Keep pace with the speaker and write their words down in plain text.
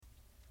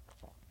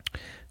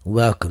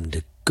Welcome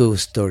to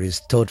Ghost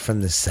Stories Told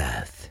from the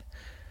South,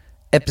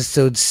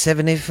 Episode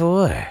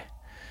 74.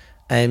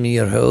 I'm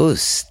your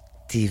host,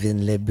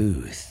 Stephen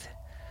LeBooth.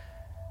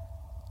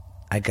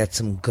 I got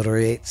some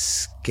great,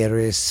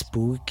 scary,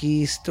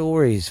 spooky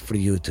stories for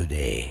you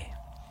today.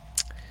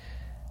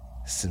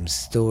 Some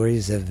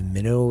stories of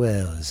Mineral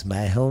Wells,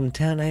 my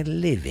hometown I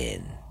live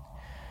in.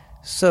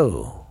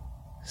 So,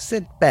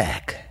 sit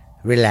back,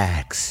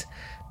 relax,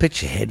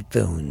 put your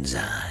headphones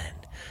on,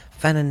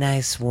 find a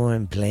nice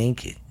warm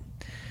blanket,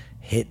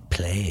 hit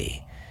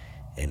play,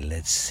 and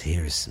let's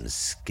hear some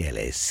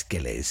skelly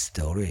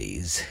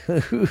stories.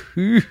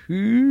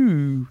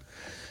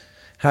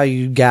 How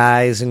you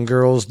guys and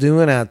girls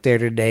doing out there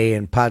today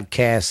in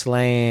podcast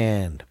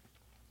land?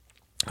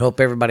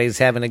 Hope everybody's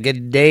having a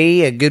good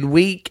day, a good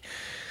week.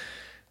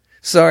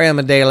 Sorry I'm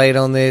a day late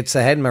on this.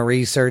 I had my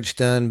research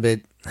done, but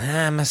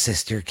my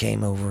sister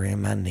came over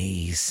and my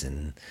niece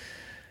and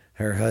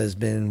her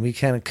husband. We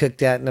kind of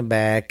cooked out in the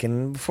back,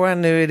 and before I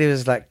knew it, it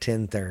was like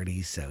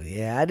 10:30. So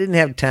yeah, I didn't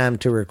have time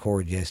to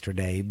record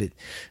yesterday, but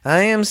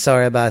I am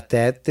sorry about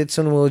that. This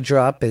one will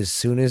drop as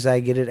soon as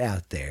I get it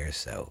out there.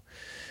 So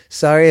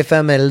sorry if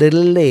I'm a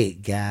little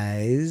late,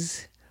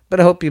 guys. But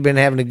I hope you've been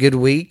having a good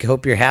week.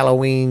 Hope your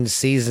Halloween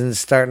season's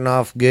starting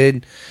off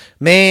good.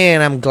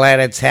 Man, I'm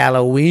glad it's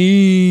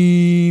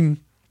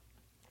Halloween.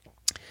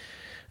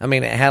 I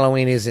mean,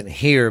 Halloween isn't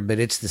here, but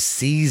it's the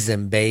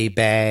season,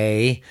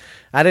 baby.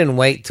 I didn't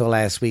wait till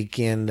last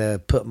weekend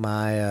to put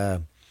my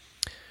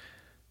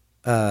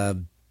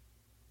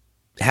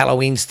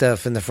Halloween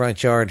stuff in the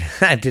front yard.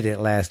 I did it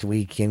last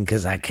weekend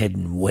because I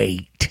couldn't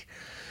wait.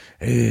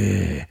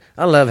 I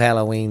love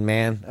Halloween,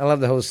 man. I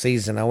love the whole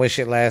season. I wish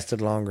it lasted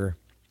longer.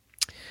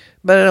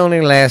 But it only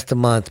lasts a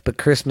month, but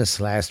Christmas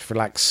lasts for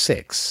like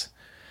 6.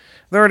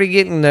 They're already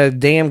getting the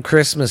damn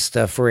Christmas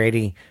stuff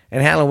ready,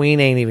 and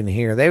Halloween ain't even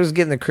here. They was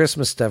getting the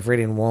Christmas stuff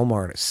ready in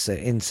Walmart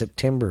in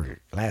September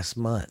last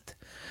month.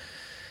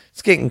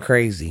 It's getting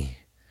crazy.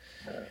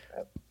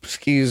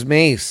 Excuse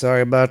me.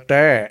 Sorry about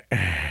that.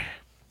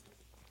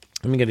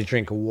 Let me get a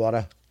drink of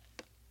water.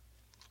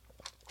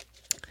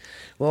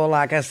 Well,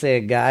 like I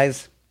said,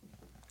 guys,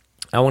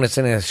 I want to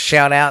send a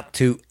shout out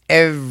to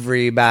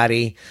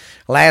everybody.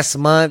 Last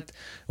month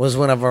was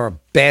one of our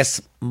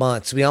best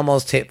months. We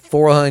almost hit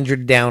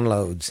 400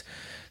 downloads.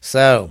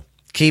 So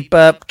keep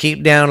up,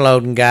 keep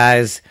downloading,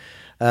 guys.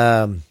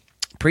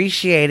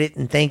 Appreciate it,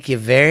 and thank you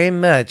very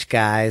much,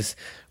 guys.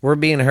 We're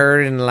being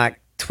heard in like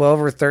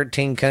 12 or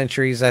 13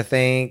 countries, I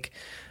think.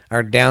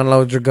 Our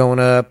downloads are going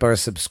up. Our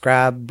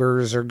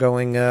subscribers are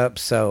going up.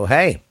 So,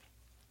 hey.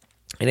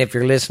 And if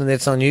you're listening to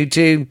this on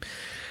YouTube,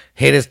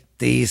 hit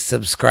the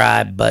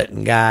subscribe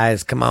button,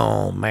 guys. Come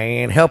on,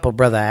 man. Help a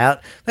brother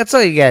out. That's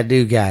all you got to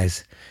do,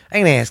 guys. I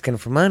ain't asking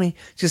for money.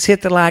 Just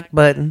hit the like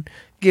button.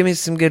 Give me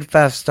some good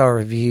 5-star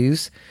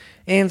reviews.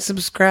 And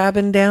subscribe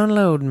and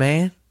download,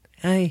 man.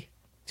 Hey,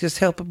 just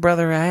help a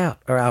brother out,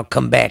 or I'll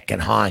come back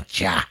and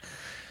haunt ya.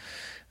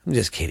 I'm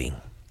just kidding.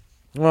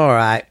 All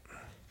right.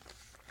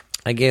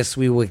 I guess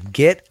we will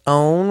get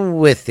on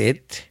with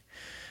it.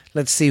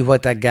 Let's see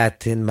what I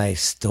got in my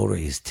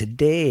stories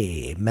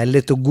today, my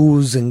little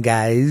ghouls and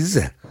guys.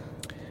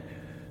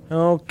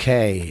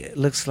 Okay,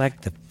 looks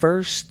like the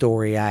first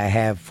story I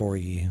have for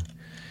you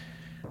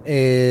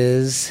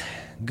is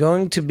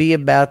going to be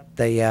about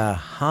the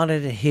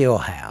Haunted Hill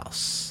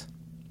House.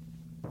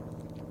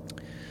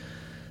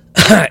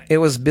 It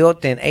was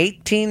built in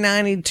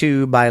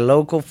 1892 by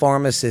local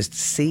pharmacist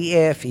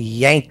C.F.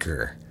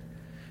 Yanker.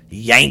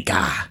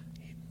 Yanka.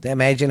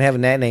 Imagine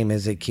having that name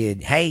as a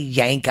kid. Hey,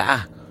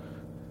 Yanka.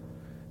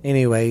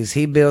 Anyways,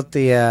 he built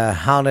the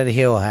Haunted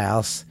Hill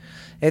House.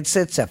 It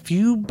sits a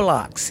few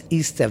blocks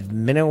east of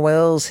Mineral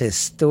Wells'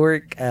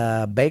 historic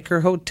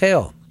Baker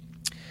Hotel.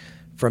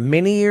 For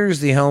many years,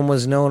 the home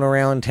was known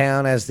around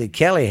town as the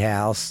Kelly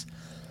House.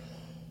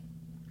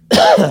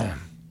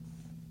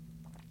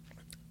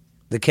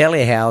 The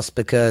Kelly House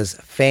because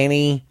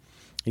Fanny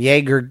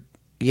Yeager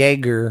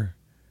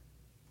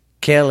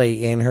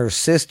Kelly and her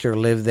sister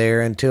lived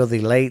there until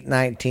the late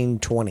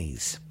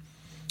 1920s.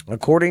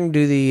 According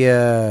to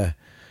the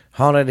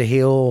Haunted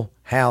Hill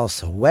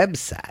House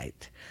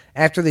website,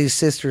 after these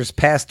sisters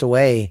passed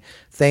away,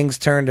 things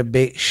turned a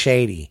bit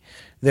shady.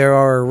 There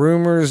are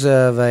rumors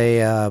of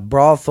a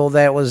brothel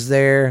that was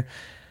there,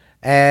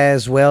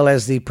 as well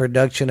as the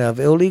production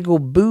of illegal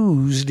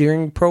booze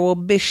during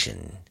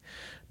Prohibition.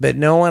 But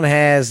no one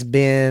has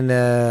been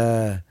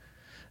no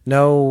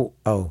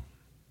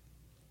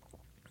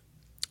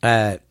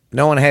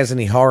one has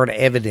any hard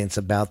evidence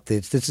about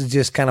this. This is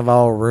just kind of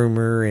all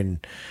rumor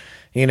and,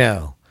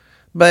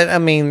 But, I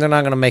mean, they're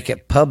not going to make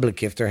it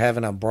public if they're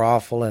having a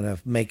brothel and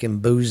making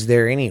booze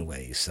there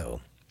anyway, so.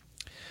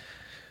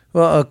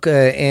 Well,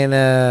 okay, and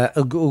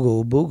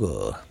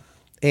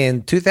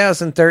in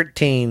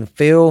 2013,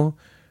 Phil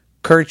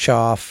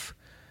Kirchhoff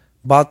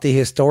bought the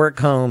historic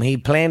home. He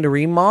planned to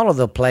remodel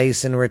the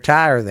place and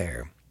retire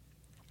there.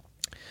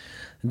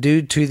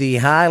 Due to the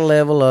high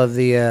level of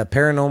the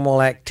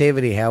paranormal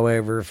activity,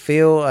 however,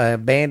 Phil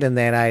abandoned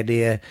that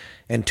idea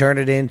and turned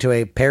it into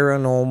a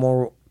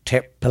paranormal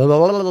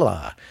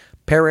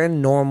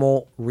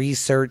Paranormal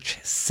Research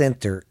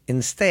Center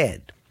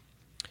instead.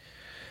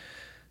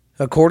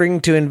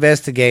 According to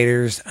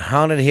investigators,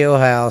 Haunted Hill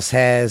House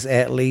has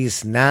at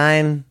least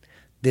nine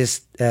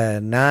different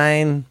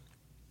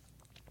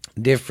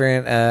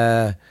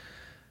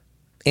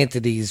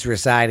entities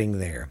residing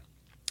there.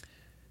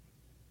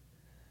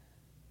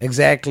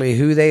 Exactly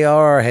who they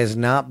are has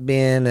not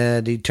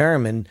been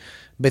determined,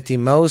 but the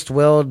most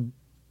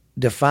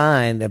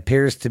well-defined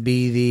appears to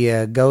be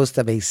the ghost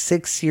of a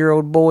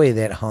 6-year-old boy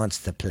that haunts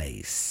the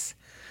place.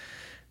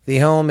 The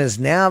home is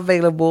now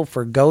available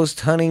for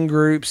ghost hunting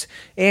groups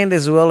and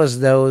as well as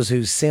those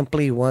who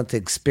simply want to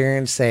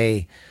experience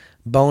a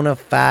bona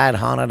fide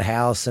haunted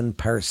house in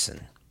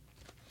person.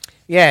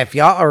 Yeah, if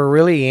y'all are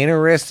really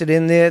interested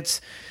in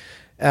this,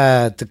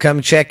 to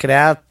come check it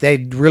out. They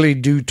really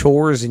do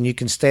tours, and you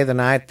can stay the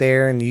night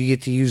there, and you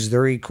get to use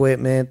their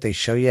equipment. They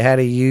show you how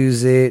to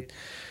use it.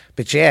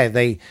 But yeah,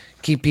 they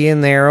keep you in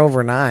there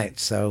overnight.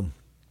 So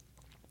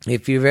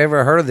if you've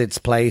ever heard of this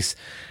place,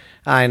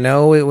 I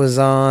know it was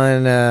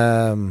on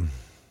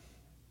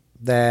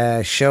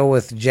the show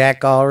with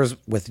Jack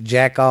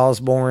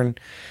Osborne.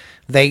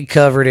 They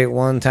covered it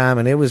one time,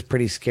 and it was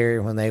pretty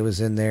scary when they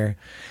was in there.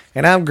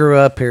 And I grew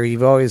up here.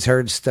 You've always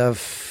heard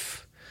stuff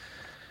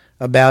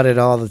about it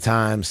all the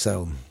time,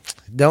 so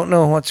don't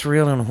know what's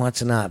real and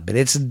what's not, but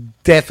it's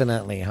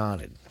definitely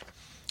haunted.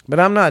 But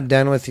I'm not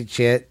done with it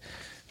yet.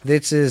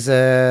 This is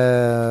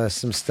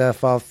some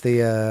stuff off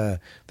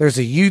the there's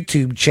a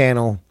YouTube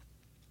channel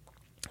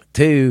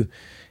too.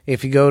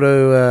 If you go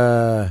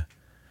to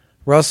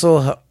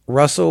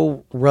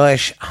Russell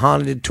Rush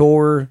Haunted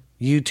Tour,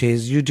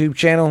 his YouTube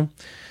channel,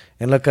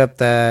 and look up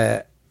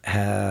the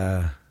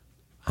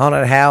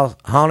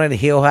Haunted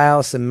Hill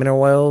House in Mineral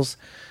Wells,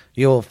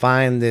 you'll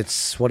find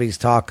that's what he's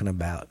talking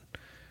about.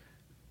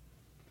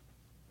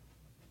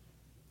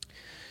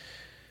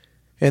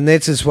 And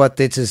this is what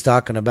this is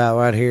talking about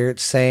right here.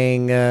 It's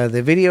saying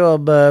the video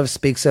above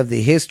speaks of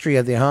the history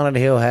of the Haunted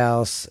Hill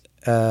House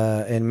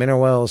in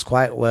Mineral Wells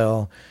quite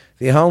well.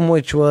 The home,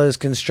 which was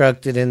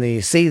constructed in the,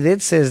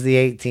 that says the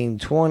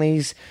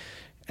 1820s,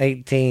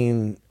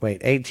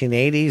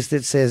 1880s.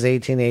 That says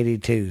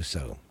 1882.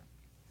 So,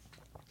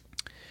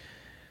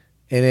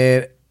 and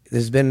it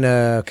has been,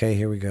 okay,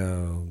 here we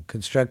go.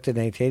 Constructed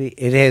in 1880.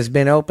 It has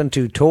been open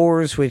to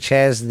tours, which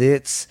has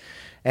this,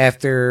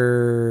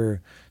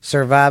 after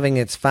surviving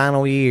its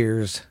final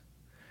years,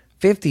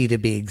 50 to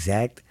be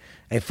exact,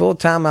 a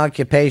full-time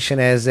occupation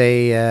as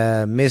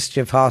a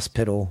mischief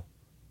hospital.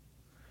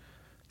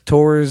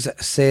 Tours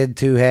said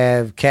to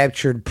have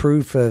captured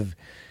proof of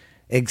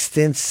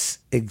extensive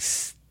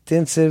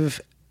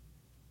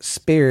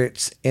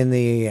spirits in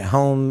the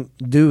home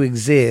do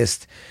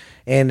exist,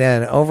 and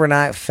an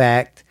overnight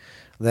fact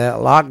that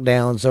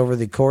lockdowns over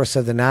the course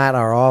of the night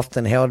are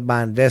often held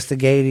by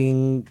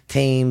investigating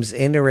teams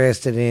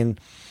interested in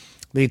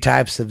the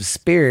types of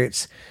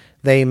spirits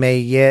they may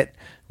yet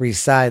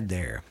reside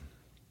there.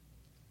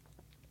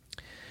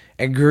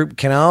 A group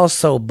can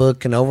also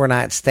book an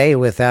overnight stay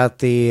without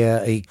the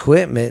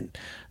equipment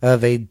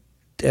of a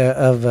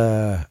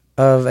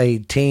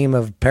team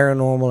of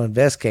paranormal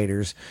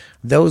investigators.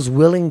 Those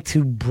willing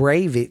to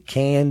brave it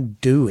can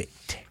do it.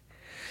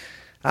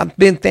 I've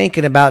been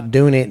thinking about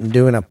doing it and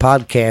doing a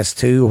podcast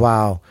too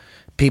while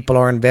people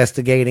are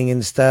investigating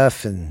and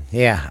stuff. And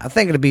yeah, I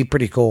think it'll be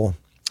pretty cool.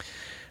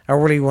 I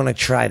really want to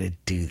try to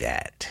do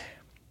that.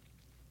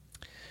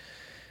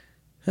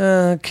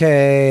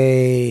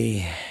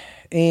 Okay.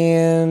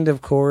 And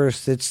of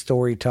course, this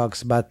story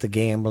talks about the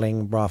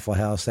gambling brothel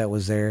house that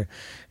was there.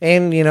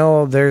 And you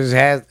know,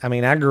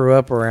 I grew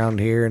up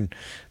around here, and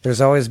there's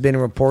always been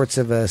reports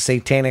of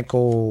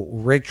satanical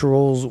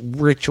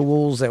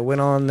rituals that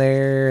went on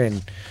there.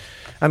 And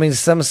I mean,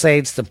 some say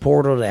it's the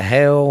portal to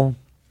hell.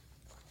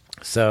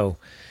 So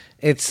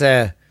it's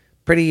a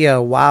pretty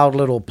wild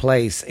little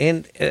place.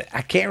 And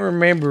I can't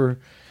remember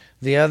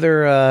the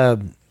other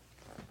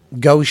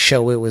ghost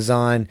show it was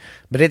on,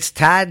 but it's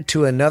tied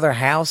to another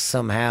house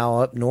somehow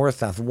up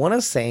north. I want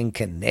to say in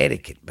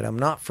Connecticut, but I'm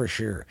not for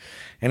sure.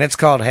 And it's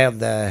called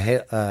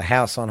the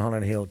House on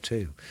Haunted Hill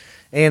too.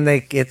 And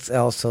it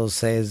also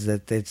says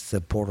that it's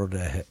the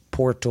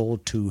portal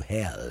to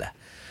hell.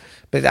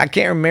 But I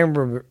can't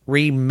remember.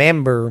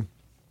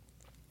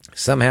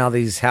 Somehow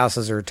these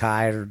houses are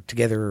tied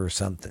together or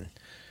something.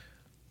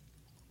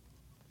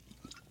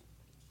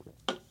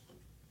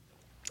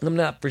 I'm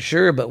not for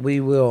sure, but we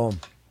will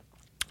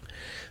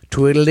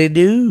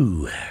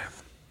twiddly-doo.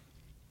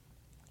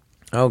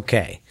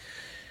 Okay.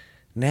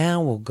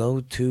 Now we'll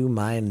go to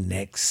my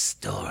next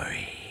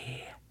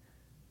story.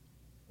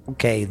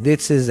 Okay,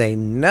 this is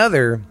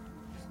another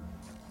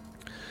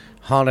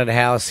haunted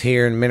house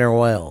here in Mineral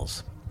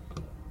Wells.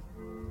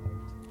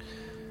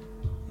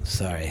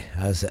 Sorry,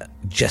 I was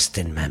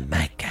adjusting my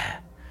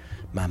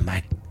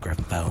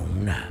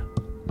microphone.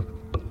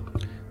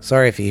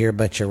 Sorry if you hear a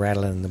bunch of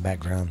rattling in the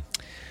background.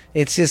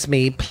 It's just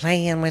me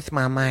playing with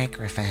my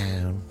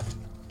microphone.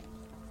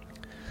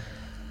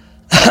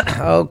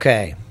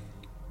 Okay.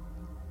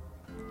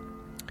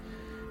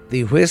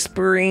 The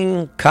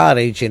Whispering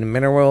Cottage in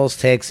Mineral Wells,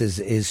 Texas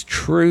is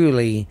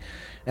truly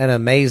an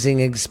amazing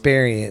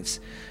experience.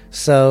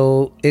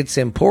 So it's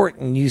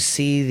important you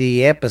see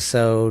the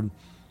episode,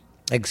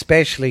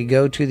 especially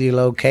go to the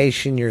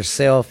location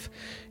yourself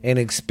and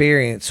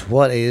experience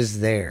what is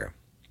there.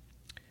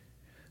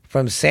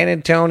 From San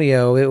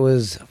Antonio, it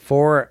was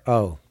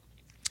 4-0.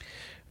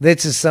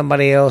 This is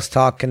somebody else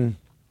talking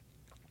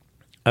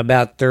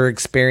about their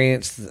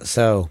experience.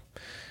 So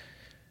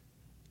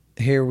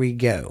here we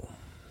go.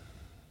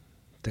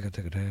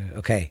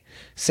 Okay.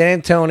 San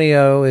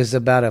Antonio is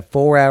about a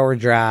 4-hour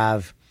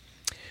drive.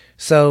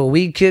 So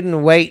we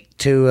couldn't wait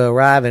to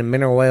arrive in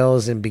Mineral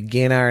Wells and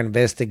begin our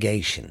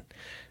investigation.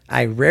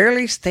 I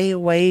rarely stay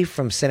away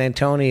from San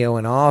Antonio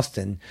and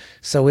Austin,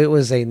 so it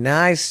was a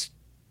nice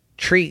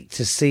treat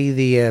to see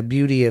the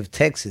beauty of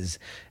Texas,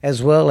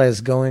 as well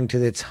as going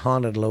to its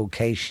haunted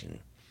location.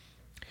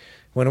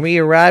 When we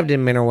arrived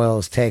in Mineral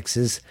Wells,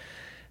 Texas,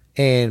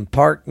 and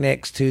parked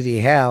next to the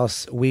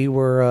house, we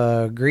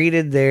were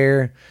greeted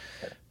there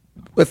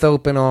with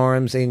open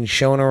arms and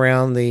shown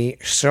around and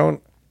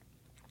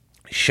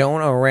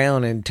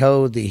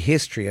told the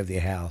history of the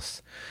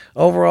house.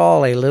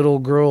 Overall, a little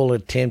girl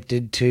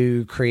attempted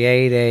to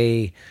create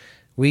a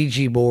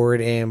Ouija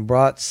board and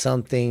brought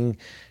something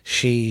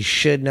she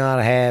should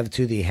not have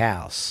to the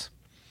house.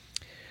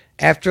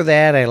 After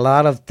that, a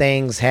lot of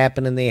things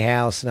happened in the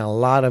house, and a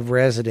lot of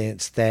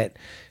residents that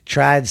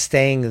tried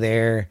staying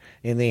there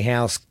in the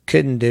house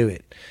couldn't do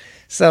it.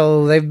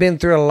 So they've been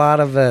through a lot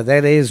of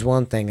that is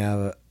one thing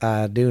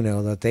I do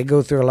know, that they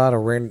go through a lot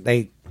of when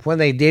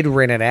they did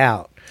rent it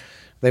out,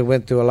 they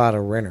went through a lot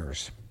of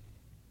renters.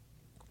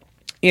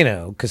 You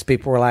know, because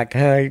people were like,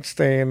 I ain't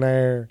staying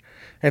there,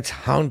 it's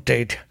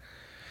haunted.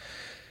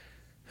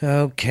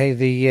 Okay,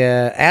 the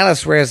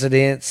Alice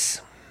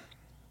residents.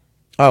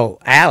 Oh,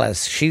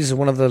 Alice, she's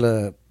one of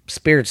the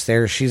spirits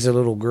there. She's a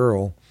little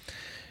girl.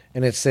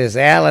 And it says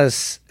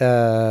Alice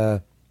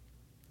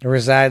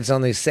resides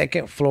on the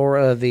second floor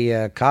of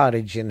the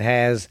cottage and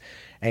has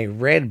a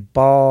red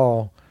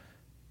ball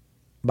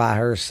by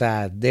her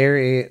side.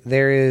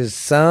 There's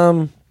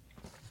some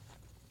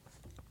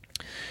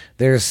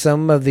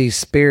of the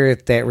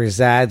spirit that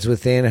resides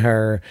within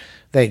her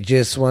that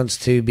just wants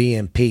to be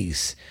in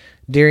peace.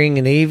 During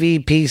an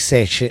EVP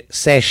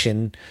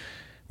session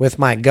with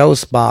my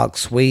ghost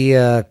box, we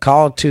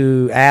called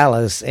to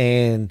Alice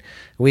and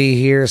we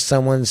hear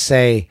someone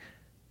say,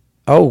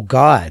 "Oh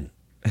God."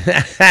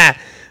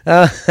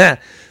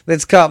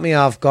 That's caught me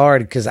off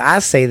guard because I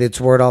say this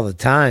word all the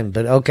time,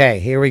 but okay,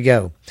 here we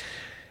go.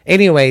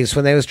 Anyways,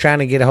 when they was trying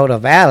to get a hold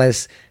of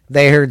Alice,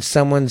 they heard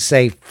someone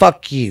say,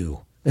 "Fuck you."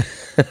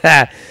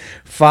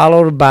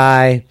 Followed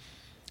by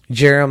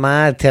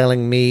Jeremiah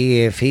telling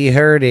me if he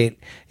heard it,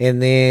 and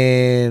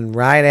then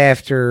right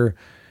after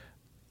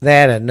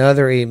that,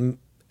 another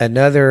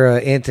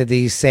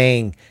entity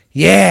saying,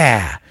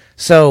 "Yeah."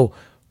 So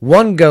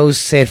one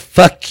ghost said,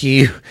 "Fuck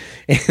you,"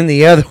 and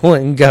the other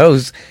one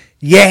goes,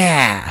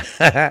 "Yeah."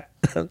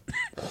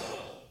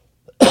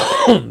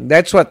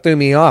 That's what threw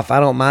me off. I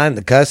don't mind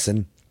the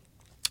cussing.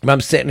 But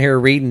I'm sitting here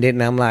reading it,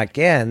 and I'm like,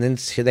 yeah. And then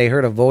they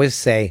heard a voice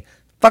say,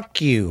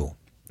 "Fuck you."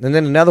 And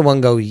then another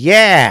one go,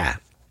 "Yeah."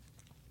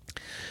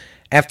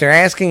 After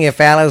asking if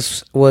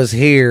Alice was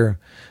here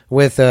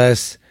with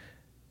us,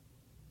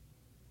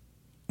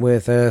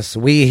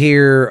 we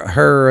hear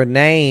her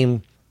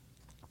name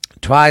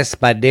twice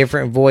by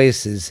different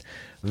voices.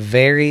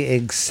 Very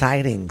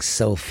exciting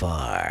so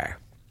far.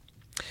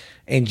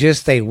 And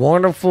just a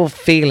wonderful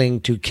feeling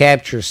to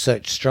capture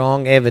such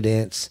strong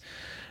evidence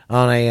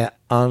on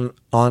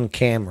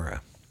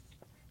camera.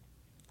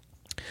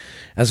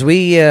 As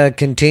we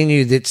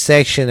continued that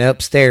section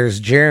upstairs,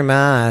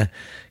 Jeremiah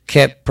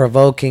kept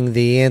provoking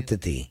the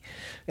entity.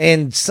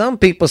 And some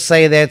people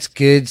say that's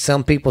good.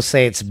 Some people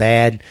say it's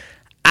bad.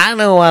 I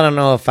don't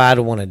know if I'd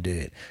want to do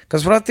it.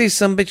 Because what if these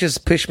some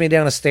bitches push me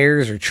down the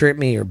stairs or trip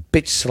me or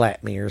bitch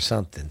slap me or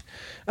something?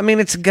 I mean,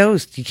 it's a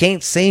ghost. You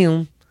can't see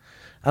them.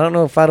 I don't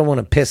know if I'd want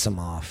to piss them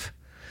off.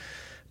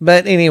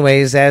 But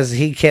anyways, as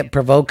he kept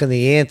provoking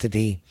the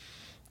entity,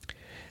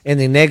 in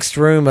the next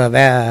room of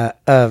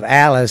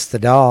Alice, the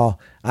doll,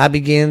 I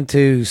began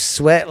to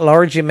sweat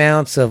large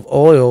amounts of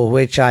oil,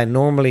 which I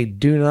normally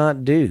do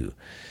not do.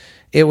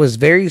 It was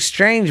very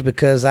strange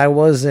because I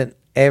wasn't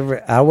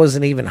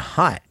even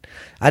hot.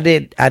 I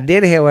did,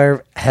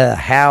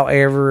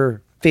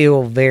 however,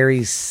 feel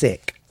very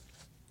sick,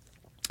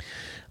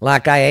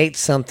 like I ate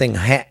something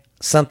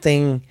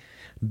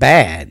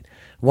bad.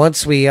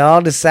 Once we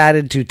all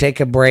decided to take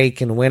a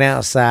break and went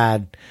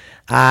outside,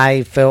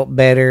 I felt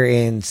better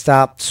and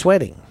stopped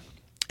sweating.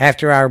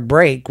 After our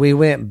break, we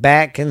went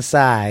back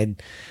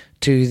inside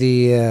to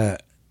the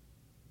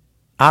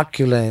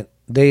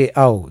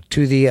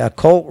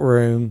occult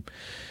room,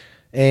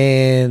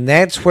 and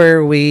that's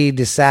where we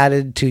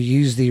decided to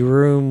use the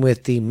room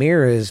with the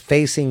mirrors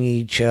facing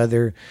each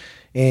other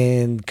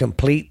in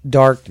complete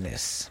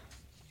darkness.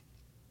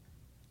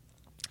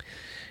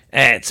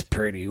 That's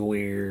pretty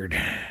weird.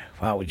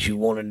 Why would you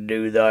want to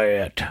do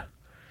that?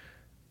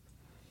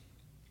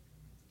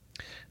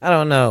 I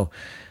don't know.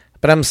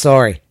 But I'm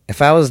sorry.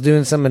 If I was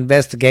doing some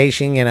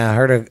investigating and I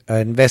heard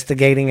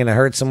investigating and I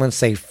heard someone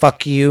say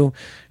 "fuck you,"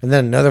 and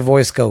then another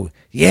voice go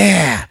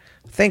 "yeah,"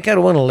 I think I'd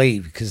want to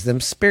leave because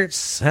them spirits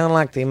sound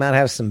like they might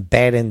have some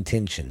bad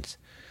intentions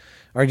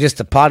or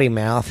just a potty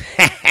mouth.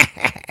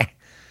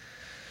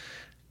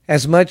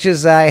 As much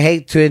as I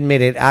hate to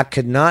admit it, I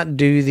could not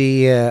do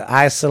the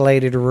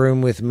isolated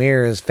room with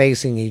mirrors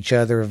facing each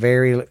other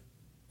very,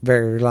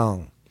 very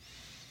long.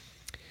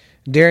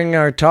 During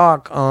our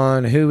talk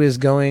on who is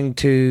going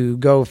to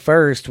go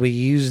first, we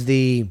used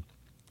the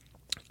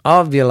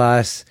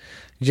Ovulus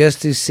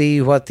just to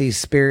see what these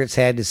spirits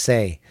had to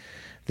say.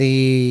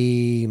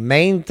 The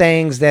main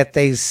things that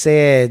they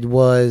said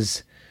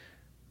was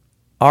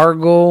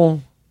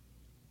argle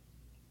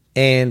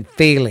and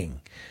feeling.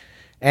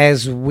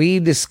 As we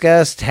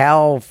discussed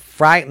how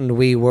frightened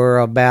we were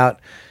about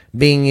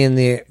being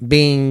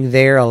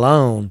there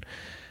alone,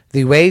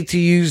 the way to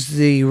use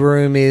the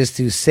room is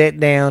to sit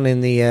down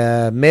in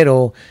the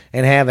middle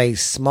and have a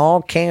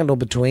small candle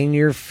between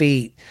your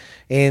feet,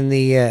 and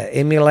the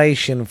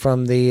emulation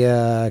from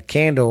the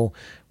candle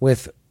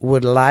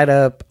would light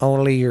up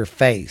only your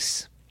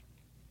face.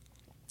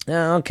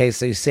 Okay,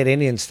 so you sit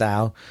Indian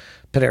style,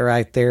 put it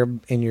right there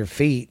in your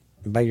feet,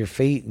 by your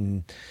feet,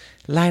 and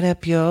light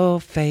up your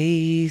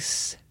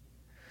face.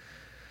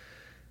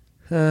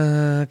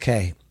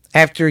 Okay.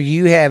 After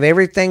you have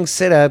everything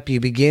set up, you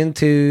begin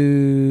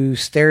to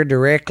stare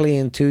directly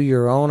into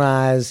your own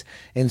eyes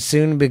and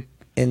stare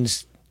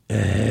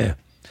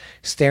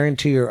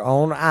into your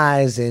own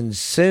eyes and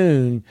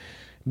soon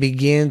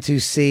begin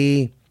to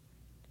see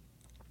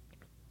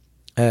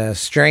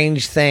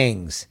strange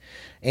things.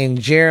 In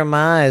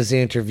Jeremiah's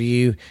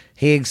interview,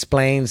 he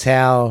explains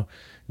how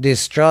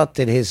distraught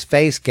his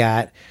face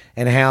got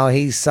and how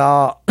he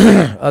saw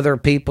other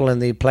people in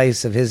the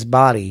place of his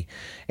body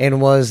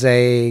and was at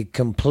a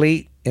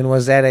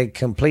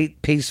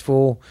complete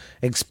peaceful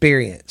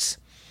experience.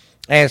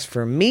 As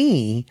for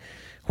me,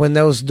 when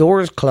those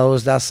doors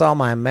closed, I saw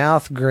my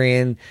mouth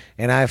grin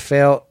and I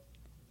felt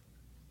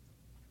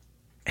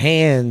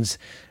hands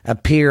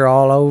appear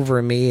all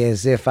over me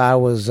as if I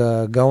was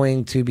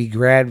going to be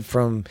grabbed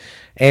from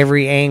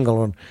every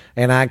angle,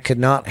 and I could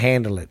not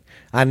handle it.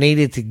 I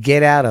needed to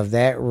get out of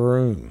that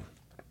room.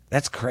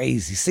 That's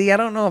crazy. See, I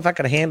don't know if I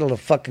could handle a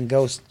fucking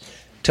ghost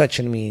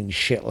touching me and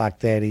shit like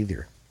that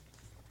either.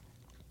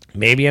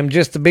 Maybe I'm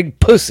just a big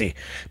pussy.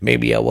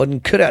 Maybe I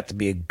wasn't cut out to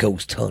be a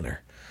ghost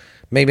hunter.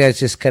 Maybe I was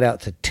just cut out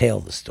to tell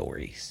the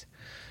stories.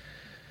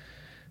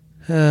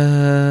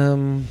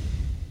 Where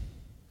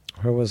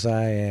was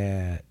I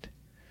at?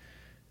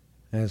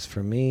 As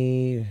for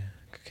me,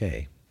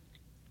 okay.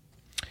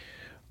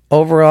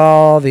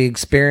 Overall, the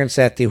experience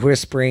at the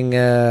Whispering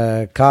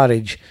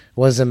Cottage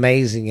was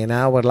amazing, and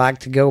I would like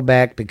to go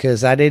back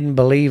because I didn't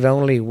believe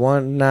only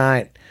one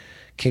night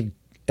I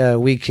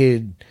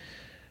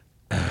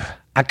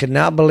could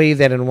not believe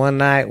that in one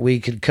night we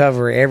could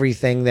cover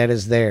everything that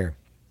is there.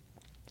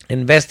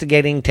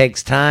 Investigating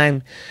takes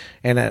time,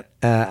 and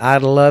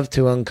I'd love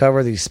to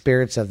uncover the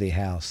spirits of the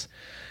house.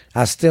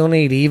 I still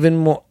need even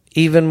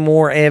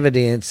more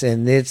evidence,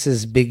 and this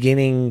is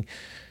beginning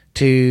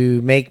to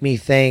make me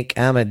think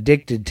I'm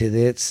addicted to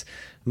this.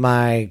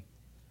 My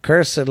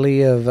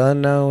curiosity of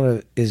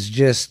unknown is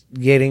just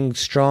getting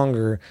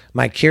stronger.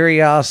 My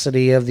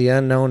curiosity of the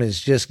unknown is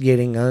just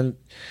getting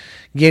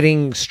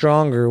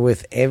stronger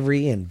with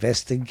every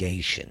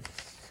investigation.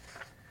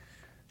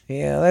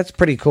 Yeah, that's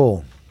pretty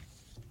cool.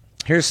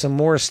 Here's some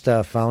more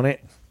stuff on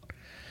it.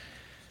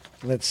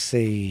 Let's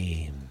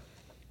see.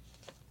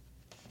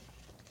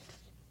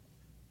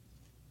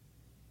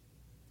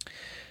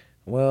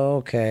 Well,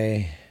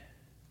 okay.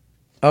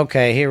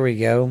 Okay, here we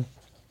go.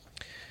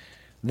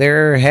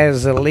 There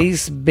have at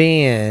least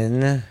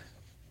been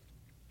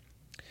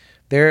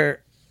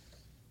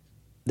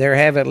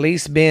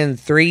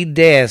three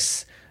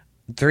deaths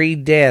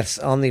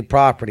on the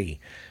property.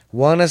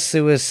 One a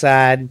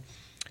suicide,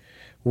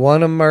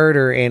 one a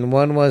murder, and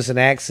one was an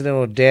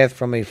accidental death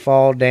from a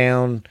fall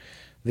down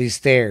the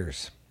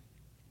stairs.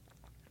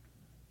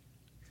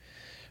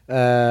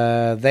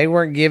 They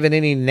weren't given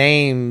any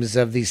names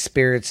of these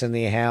spirits in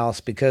the house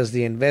because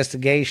the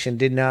investigation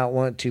did not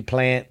want to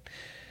plant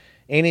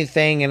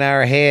anything in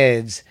our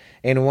heads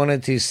and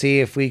wanted to see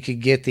if we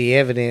could get the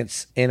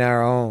evidence on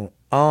our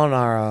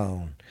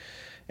own.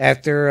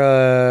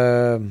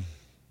 After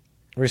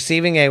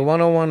receiving a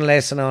 101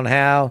 lesson on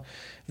how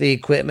the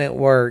equipment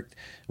worked,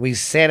 we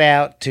set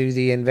out to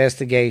the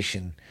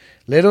investigation.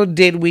 Little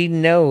did we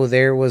know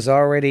there was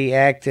already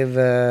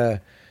activity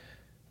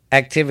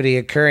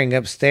occurring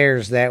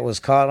upstairs that was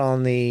caught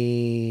on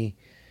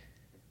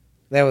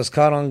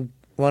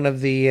one of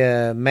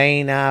the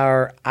main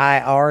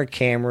IR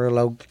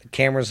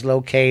cameras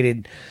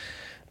located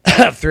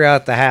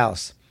throughout the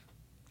house.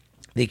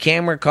 The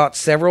camera caught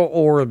several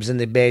orbs in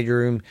the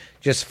bedroom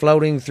just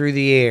floating through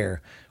the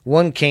air.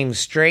 One came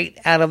straight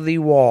out of the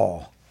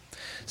wall.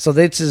 So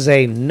this is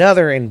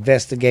another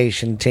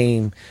investigation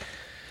team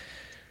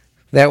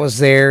that was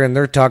there, and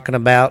they're talking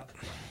about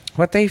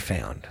what they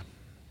found.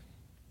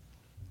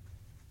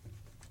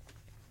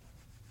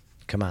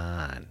 Come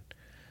on.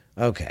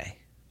 Okay.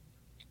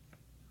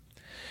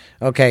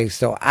 Okay,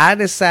 so I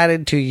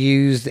decided to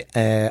use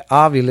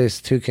Ovilus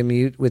to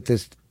commute with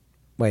this.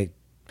 Wait.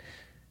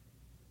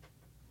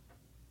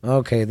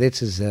 Okay,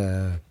 this is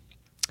I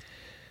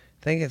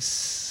think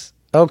it's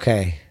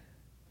okay.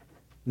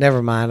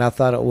 Never mind. I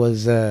thought it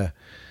was the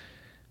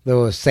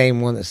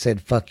same one that said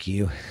 "fuck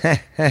you,"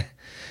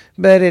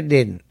 but it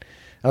didn't.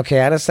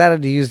 Okay, I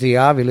decided to use the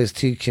Ovilus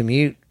to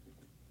commute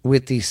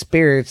with the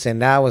spirits,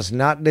 and I was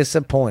not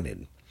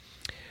disappointed.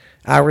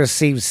 I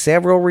received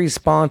several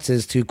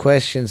responses to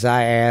questions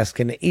I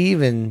asked, and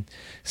even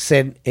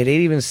said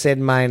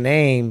my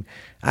name.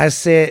 I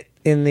sat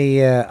in the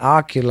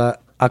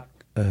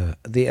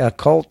the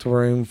occult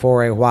room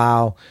for a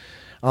while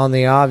on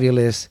the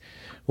Ovilus,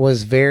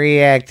 was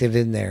very active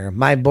in there.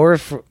 My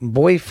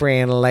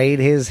boyfriend laid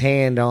his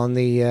hand on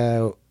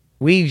the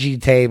Ouija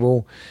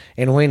table,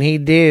 and when he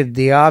did,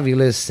 the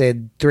Ovilus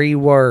said 3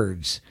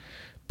 words: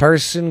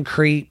 person,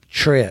 creep,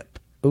 trip.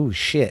 Ooh,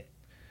 shit.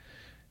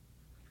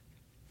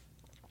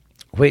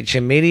 Which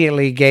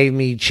immediately gave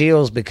me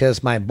chills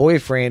because my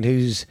boyfriend,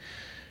 whose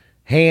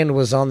hand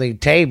was on the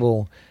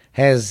table,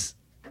 has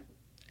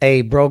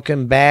a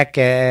broken back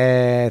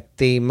at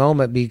the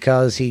moment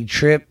because he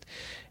tripped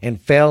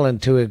and fell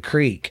into a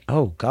creek.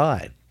 Oh,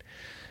 God.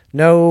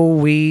 No,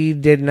 we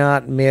did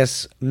not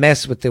mess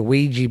with the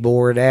Ouija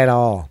board at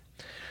all.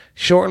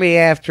 Shortly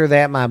after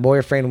that, my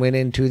boyfriend went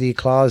into the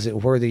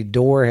closet where the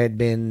door had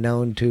been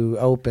known to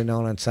open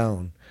on its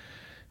own.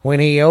 When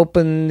he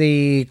opened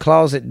the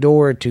closet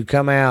door to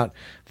come out,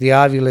 the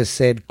Ovilus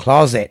said,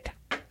 "Closet."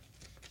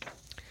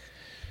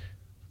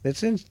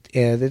 This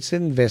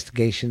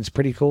investigation's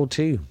pretty cool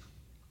too.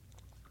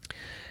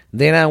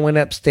 Then I went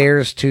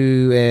upstairs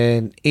to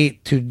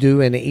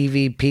do an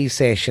EVP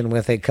session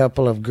with a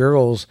couple of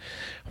girls.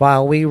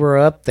 While we were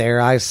up there,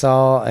 I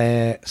saw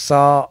an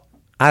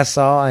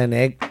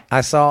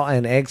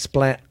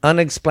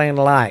unexplained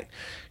light.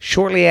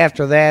 Shortly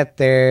after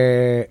that,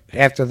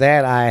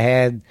 I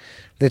had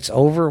this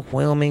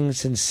overwhelming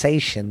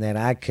sensation that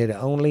I could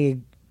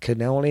only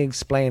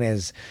explain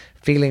as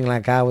feeling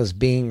like I was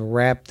being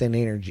wrapped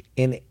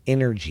in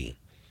energy.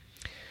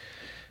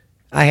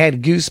 I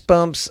had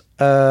goosebumps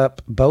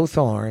up both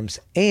arms,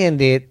 and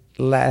it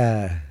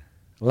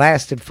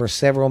lasted for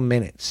several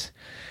minutes.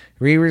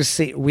 We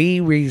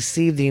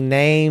received the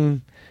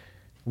name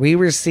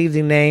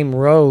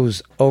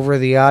Rose over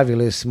the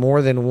Ovilus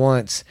more than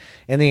once,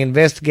 and the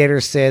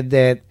investigator said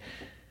that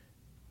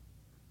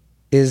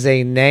is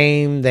a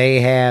name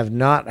they have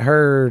not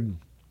heard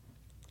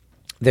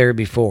there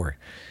before.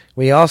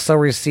 We also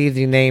received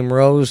the name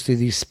Rose through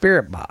the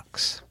spirit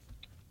box.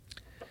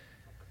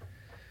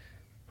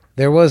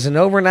 There was an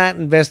overnight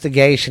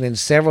investigation, and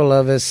several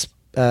of us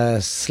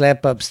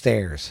slept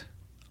upstairs.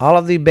 All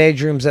of the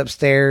bedrooms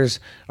upstairs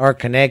are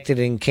connected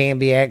and can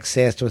be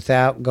accessed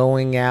without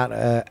going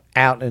out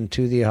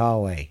into the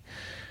hallway.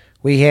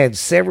 We had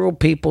several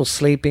people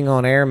sleeping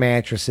on air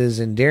mattresses,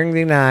 and during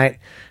the night,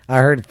 I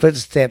heard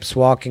footsteps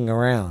walking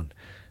around.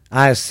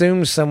 I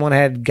assumed someone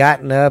had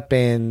gotten up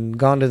and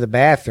gone to the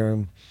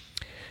bathroom.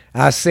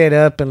 I sat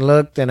up and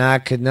looked, and I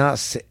could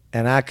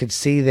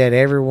see that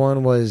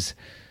everyone was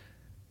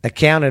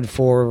accounted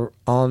for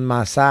on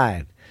my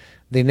side.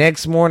 The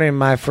next morning,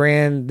 my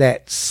friend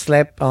that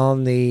slept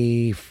on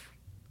the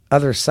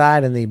other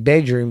side in the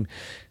bedroom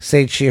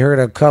said she heard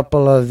a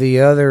couple of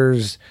the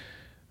others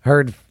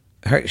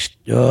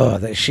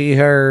that she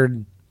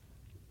heard.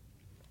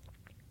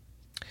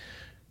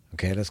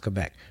 Okay, let's go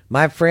back.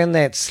 My friend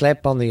that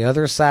slept on the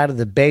other side of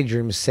the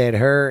bedroom said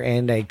her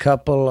and a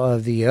couple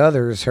of the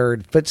others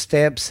heard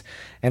footsteps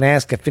and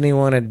asked if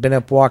anyone had been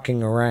up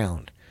walking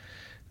around.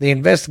 The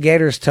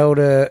investigators told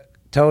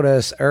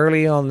us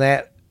early on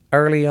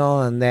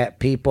that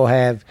people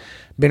have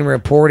been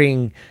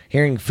reporting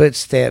hearing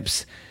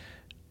footsteps,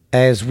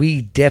 as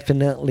we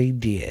definitely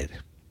did.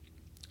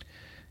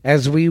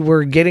 As we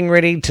were getting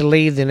ready to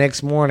leave the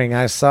next morning,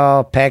 I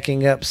saw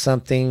packing up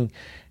something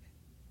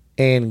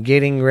and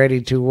getting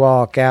ready to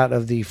walk out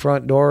of the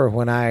front door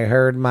when I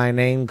heard my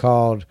name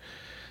called.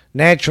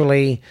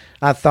 Naturally,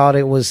 I thought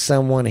it was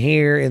someone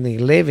here in the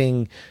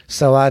living,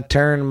 so I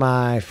turned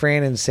my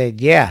friend and said,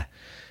 "Yeah."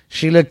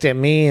 She looked at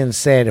me and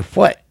said,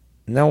 "What?"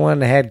 No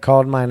one had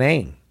called my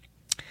name.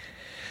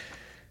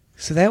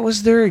 So that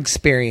was their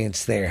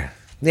experience there.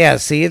 Yeah,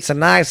 see, it's a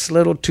nice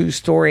little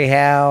 2-story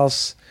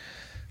house.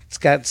 It's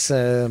got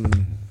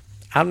some...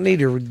 I need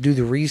to do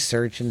the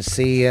research and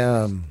see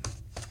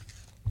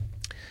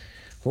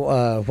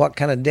what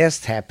kind of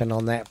deaths happened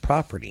on that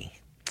property.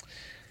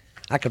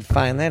 I could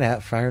find that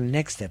out for our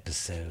next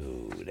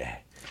episode.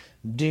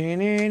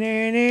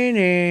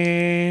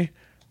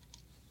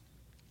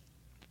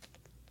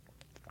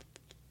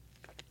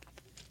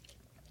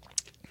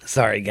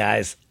 Sorry,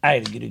 guys. I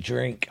had to get a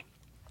drink.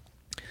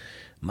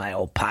 My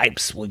old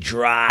pipes were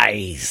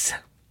dry.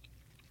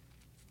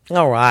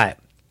 All right.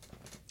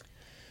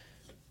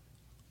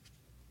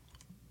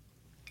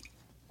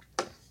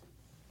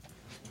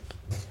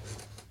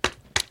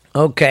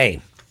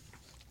 Okay.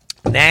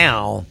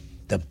 Now,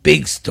 the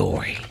big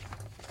story.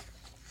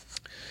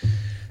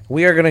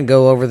 We are going to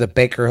go over the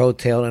Baker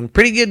Hotel in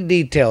pretty good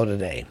detail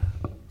today.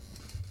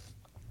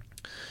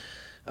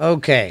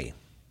 Okay.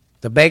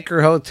 The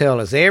Baker Hotel,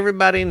 as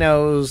everybody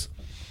knows,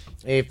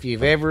 if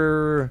you've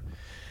ever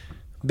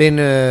been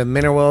to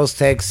Mineral Wells,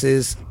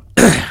 Texas,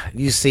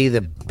 you see the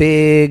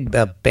big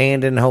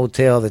abandoned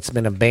hotel that's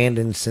been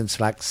abandoned since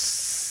like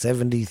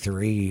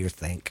 73, I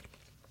think.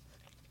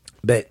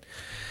 But,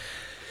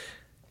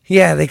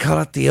 yeah, they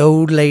call it the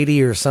old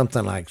lady or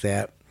something like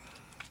that.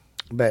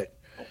 But,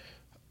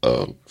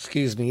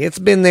 excuse me, it's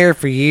been there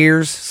for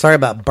years. Sorry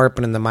about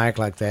burping in the mic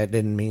like that.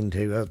 Didn't mean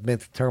to. I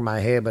meant to turn my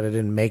head, but I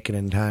didn't make it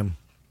in time.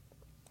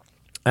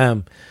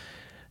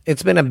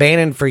 It's been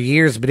abandoned for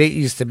years, but it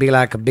used to be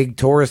like a big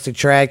tourist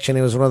attraction.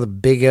 It was one of the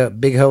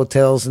big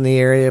hotels in the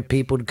area.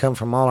 People would come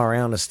from all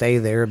around to stay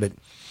there. But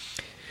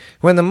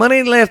when the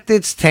money left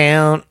its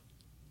town,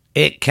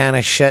 it kind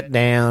of shut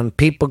down.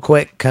 People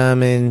quit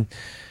coming.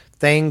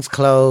 Things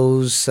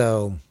closed.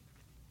 So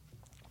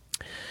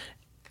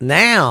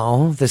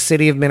now the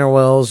city of Mineral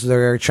Wells,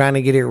 they're trying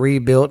to get it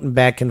rebuilt and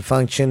back in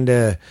function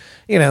to,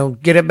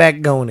 get it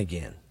back going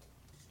again.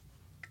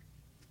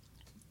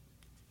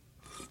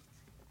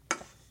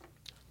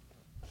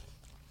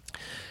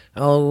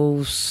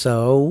 Oh,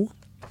 so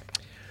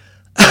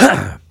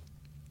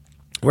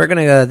we're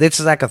going to,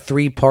 this is like a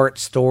 3-part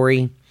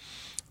story.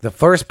 The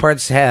first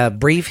part's a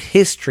brief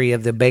history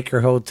of the Baker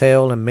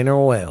Hotel in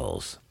Mineral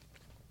Wells.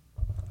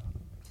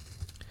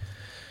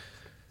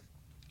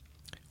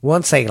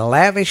 Once a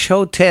lavish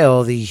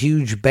hotel, the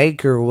huge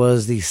Baker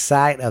was the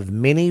site of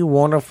many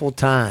wonderful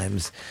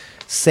times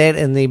set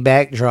in the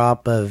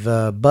backdrop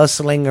of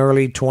bustling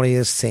early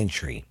 20th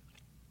century.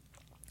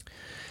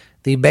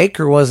 The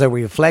Baker was a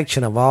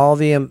reflection of all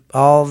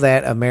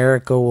that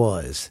America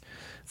was.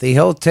 The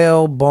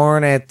hotel,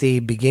 born at the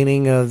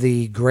beginning of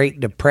the Great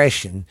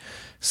Depression,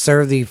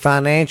 served the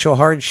financial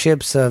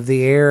hardships of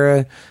the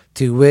era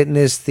to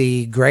witness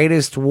the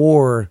greatest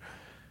war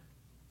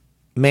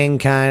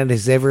mankind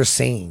has ever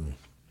seen.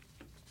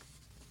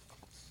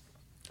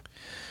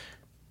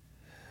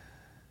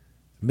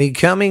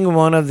 Becoming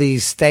one of the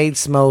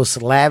state's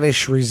most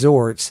lavish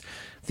resorts,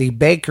 the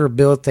Baker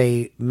built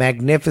a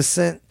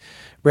magnificent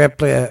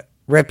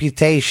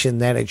reputation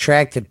that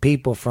attracted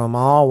people from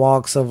all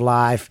walks of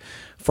life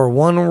for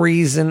one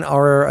reason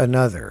or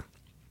another.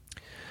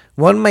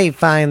 One may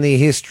find the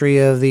history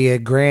of the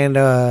grand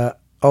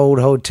old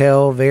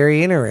hotel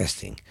very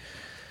interesting.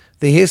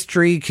 The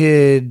history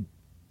could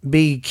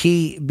be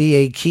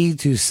a key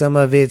to some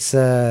of its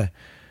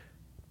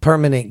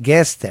permanent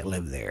guests that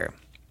live there.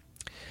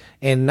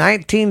 In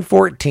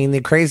 1914,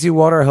 the Crazy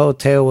Water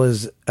Hotel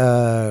was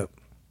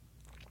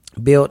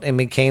built and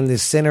became the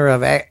center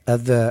of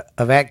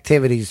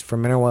activities for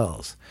Mineral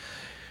Wells.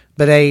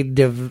 But a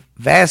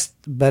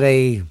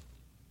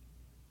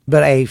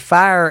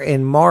fire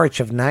in March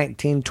of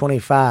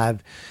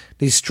 1925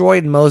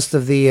 destroyed most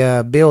of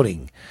the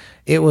building.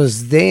 It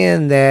was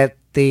then that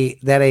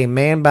a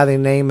man by the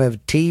name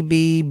of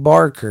T.B.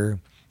 Barker,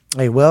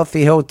 a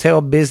wealthy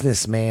hotel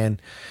businessman,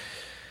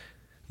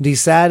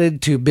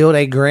 decided to build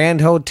a grand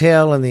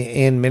hotel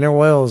in Mineral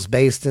Wells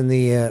based on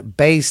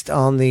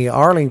the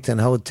Arlington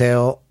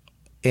Hotel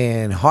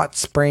in Hot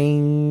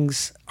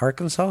Springs,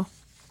 Arkansas.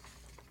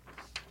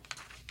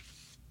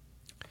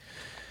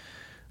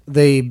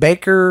 The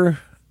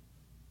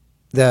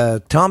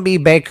Tom B.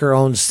 Baker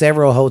owned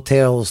several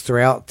hotels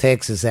throughout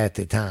Texas at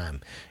the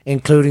time,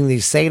 including the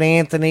St.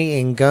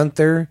 Anthony in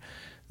Gunther,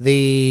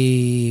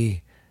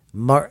 the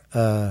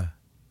Midran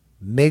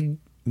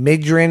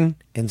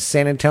in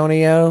San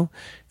Antonio,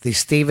 the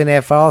Stephen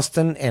F.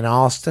 Austin in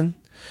Austin,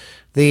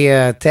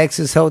 the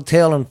Texas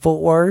Hotel in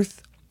Fort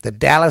Worth, the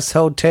Dallas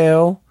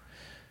Hotel.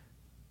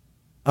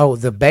 Oh,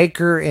 the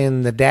Baker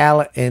in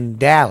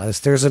Dallas.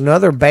 There's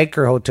another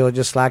Baker Hotel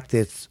just like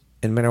this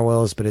in Mineral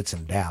Wells, but it's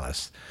in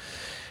Dallas.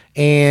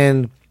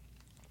 And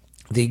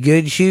the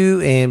Goodhue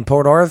in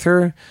Port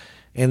Arthur,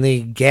 and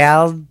the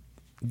Galves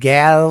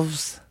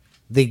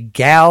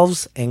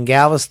in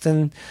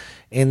Galveston,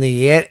 and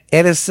the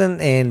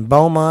Edison and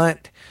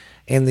Beaumont,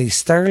 and the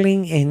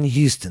Sterling in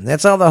Houston.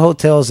 That's all the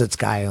hotels this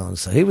guy owns.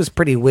 So he was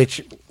pretty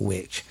rich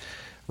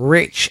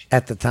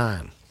at the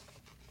time.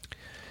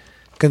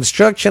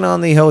 Construction on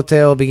the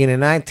hotel began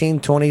in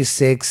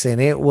 1926, and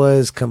it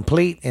was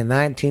complete in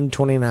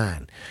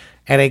 1929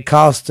 at a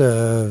cost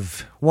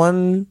of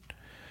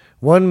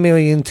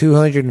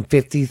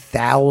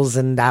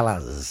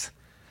 $1,250,000.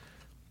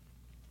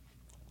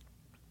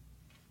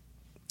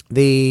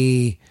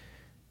 The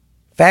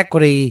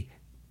faculty.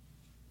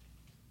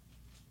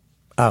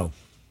 Oh.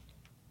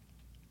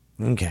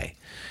 Okay.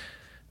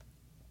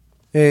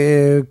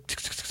 Where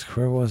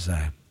was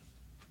I?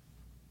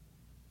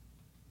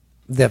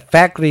 The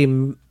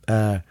faculty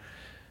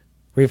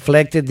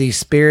reflected the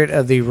spirit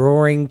of the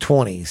Roaring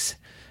Twenties.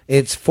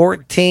 It's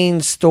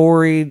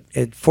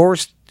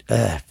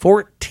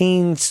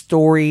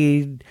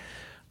 14-storied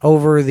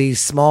over the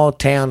small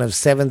town of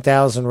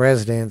 7,000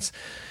 residents.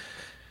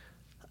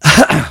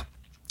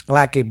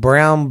 like a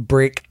brown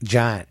brick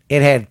giant.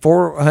 It had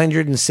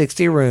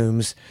 460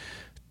 rooms,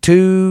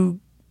 2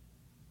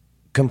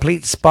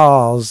 complete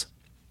spas,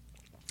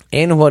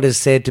 and what is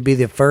said to be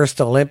the first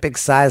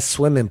Olympic-sized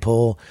swimming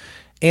pool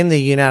in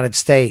the United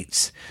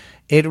States.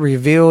 It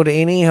revealed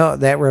any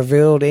hotel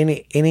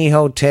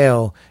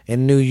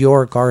in New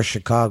York or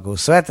Chicago.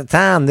 So at the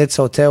time, this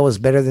hotel was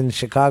better than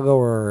Chicago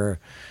or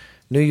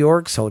New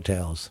York's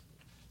hotels.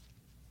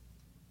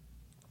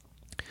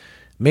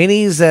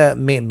 Many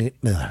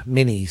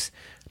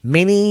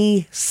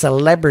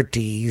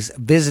celebrities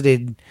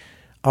visited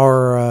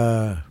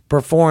or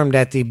performed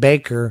at the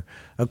Baker,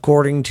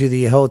 according to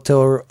the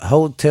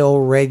hotel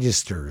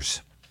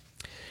registers.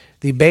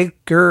 The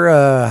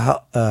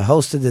Baker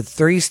hosted the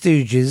Three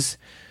Stooges,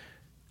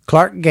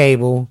 Clark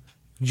Gable,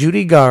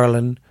 Judy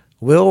Garland,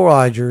 Will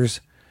Rogers,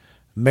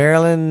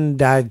 Marilyn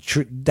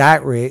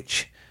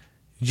Dietrich,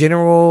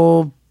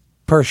 General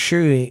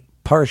Pershing,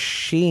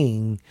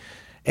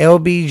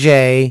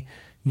 LBJ,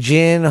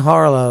 Jen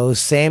Harlow,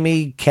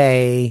 Sammy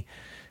Kaye,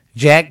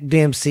 Jack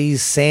Dempsey,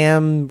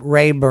 Sam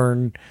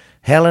Rayburn,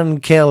 Helen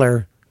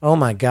Keller. Oh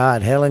my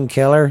God, Helen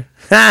Keller.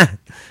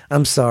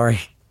 I'm sorry.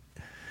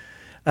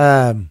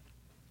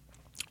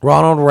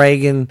 Ronald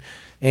Reagan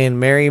and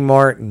Mary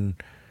Martin,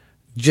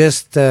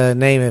 just to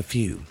name a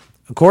few.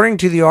 According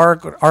to the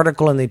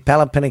article in the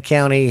Palapena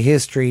County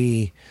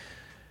History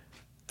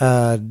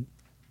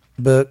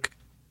book,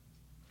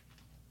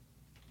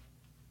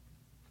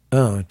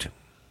 one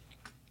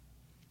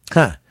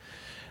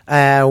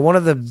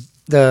of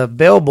the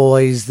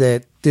bellboys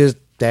that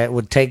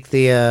would take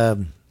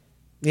the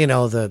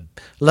the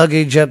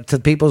luggage up to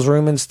people's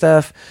room and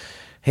stuff.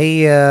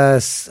 He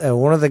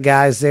one of the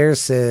guys there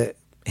says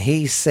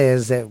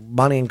that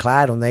Bonnie and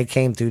Clyde, when they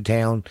came through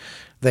town,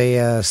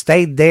 they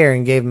stayed there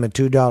and gave him a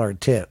 $2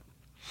 tip.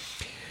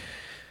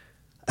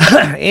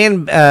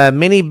 And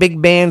many big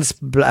bands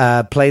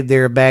played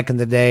there back in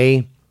the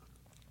day.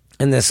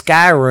 In the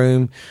Sky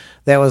Room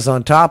that was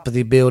on top of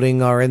the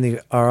building or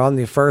on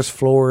the first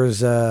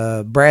floor's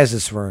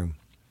Brazos Room.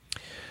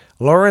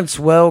 Lawrence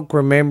Welk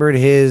remembered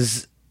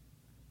his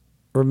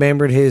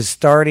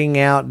starting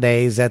out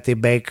days at the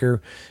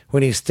Baker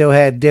when he still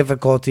had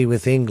difficulty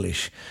with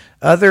English.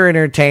 Other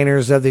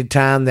entertainers of the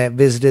time that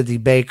visited the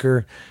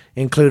Baker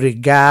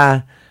included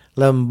Guy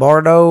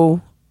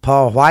Lombardo,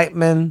 Paul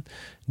Whiteman,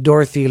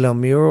 Dorothy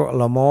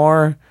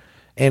Lamour,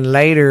 and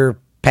later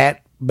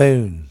Pat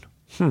Boone.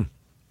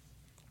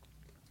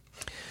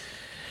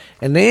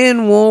 And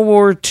then World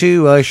War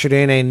II ushered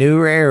in a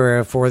new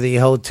era for the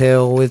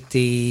hotel with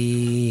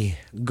the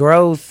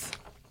growth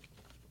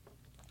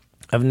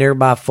of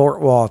nearby Fort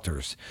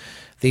Walters.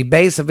 The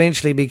base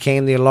eventually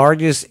became the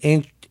largest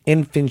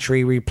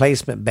infantry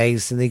replacement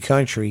base in the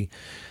country,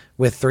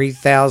 with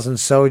 3,000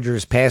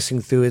 soldiers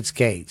passing through its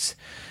gates.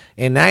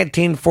 In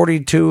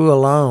 1942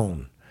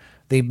 alone,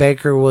 the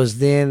Baker was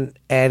then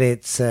at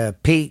its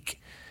peak,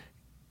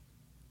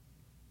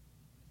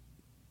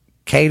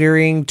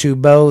 catering to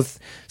both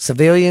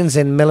civilians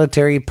and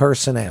military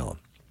personnel.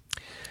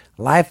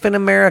 Life in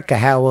America,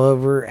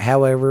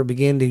 however,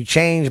 began to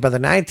change. By the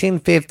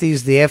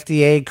 1950s, the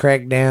FDA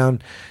cracked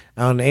down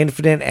on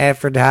infinite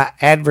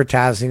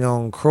advertising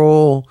on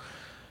cruel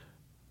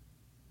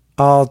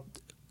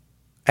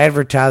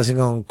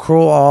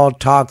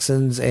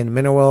toxins and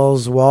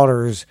minerals.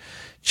 Waters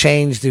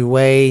changed the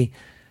way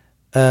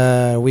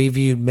we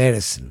viewed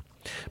medicine.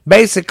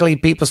 Basically,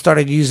 people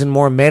started using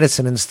more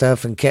medicine and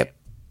stuff and quit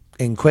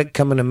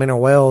coming to mineral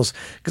wells,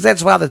 because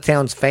that's why the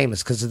town's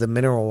famous, because of the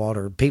mineral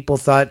water. People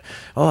thought,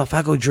 oh, if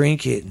I go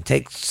drink it and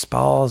take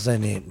spas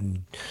in it,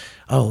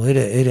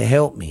 it'll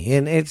help me.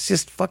 And it's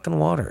just fucking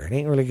water. It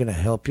ain't really going to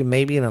help you.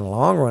 Maybe in the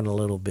long run a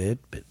little bit.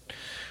 But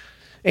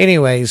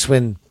anyways,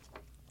 when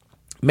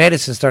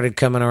medicine started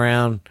coming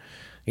around,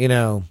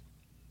 kind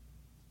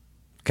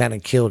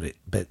of killed it.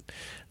 But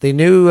the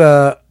new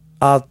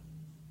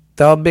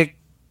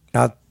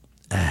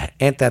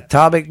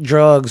antibiotic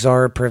drugs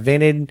or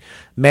prevented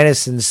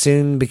medicine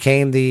soon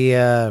became the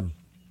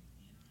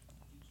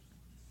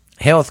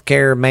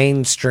healthcare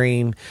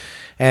mainstream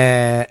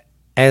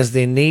as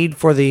the need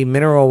for the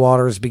mineral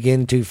waters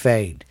began to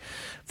fade.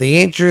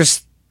 The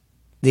interstate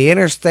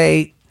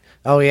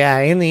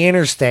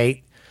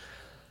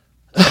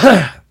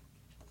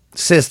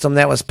system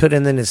that was put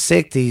in the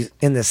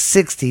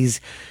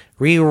 60s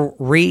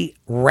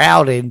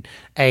rerouted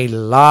a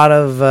lot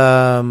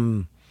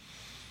of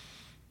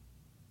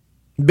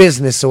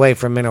business away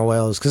from mineral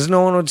wells, because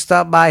no one would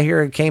stop by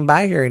here and came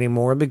by here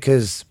anymore,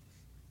 because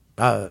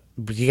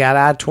you got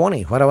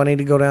I-20. Why do I need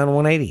to go down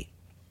 180?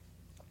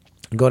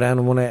 Go down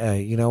to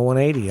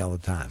 180 all the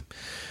time.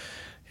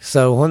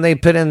 So when they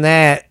put in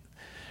that,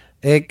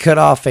 it cut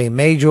off a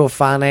major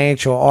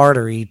financial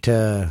artery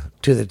to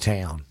the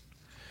town.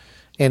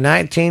 In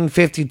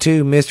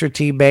 1952, Mr.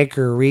 T.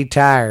 Baker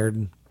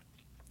retired.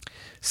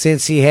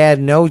 Since he had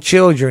no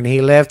children,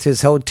 he left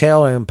his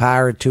hotel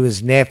empire to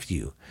his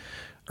nephew,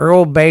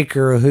 Earl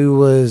Baker, who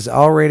was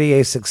already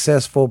a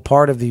successful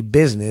part of the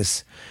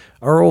business.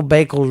 Earl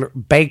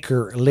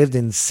Baker lived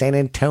in San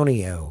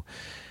Antonio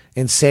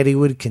and said he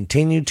would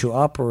continue to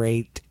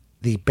operate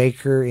the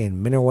Baker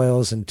in Mineral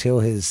Wells until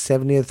his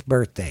 70th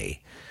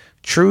birthday.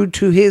 True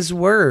to his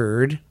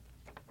word,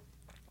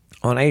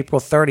 on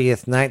April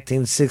 30th,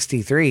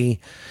 1963,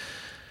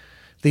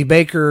 the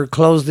Baker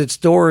closed its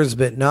doors,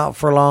 but not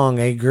for long.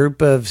 A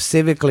group of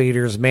civic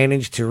leaders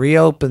managed to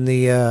reopen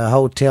the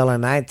hotel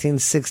in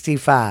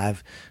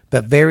 1965,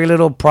 but very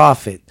little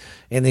profit,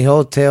 and the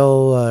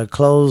hotel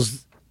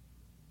closed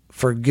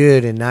for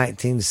good in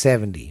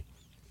 1970.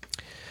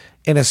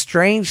 In a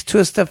strange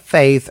twist of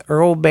fate,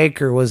 Earl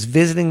Baker was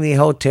visiting the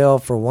hotel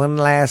for one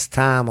last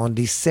time on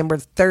December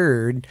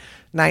 3rd,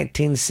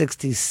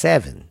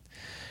 1967,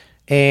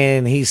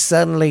 and he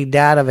suddenly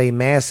died of a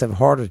massive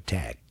heart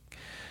attack.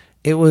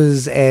 It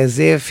was as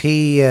if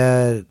he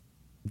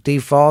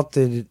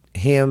defaulted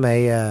him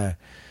a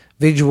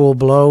visual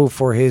blow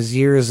for his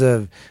years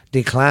of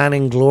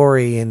declining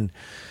glory and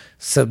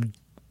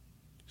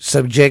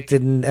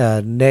subjected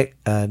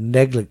negligence.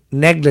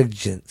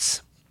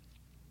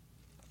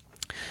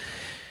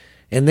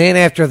 And then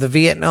after the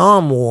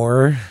Vietnam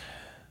War,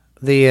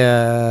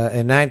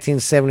 in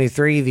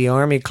 1973, the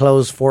Army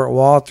closed Fort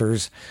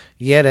Walters,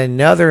 yet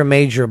another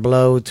major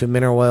blow to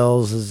Mineral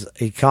Wells'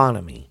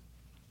 economy.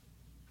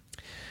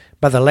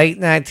 By the late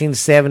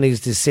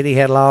 1970s, the city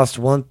had lost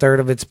one-third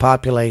of its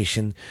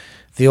population.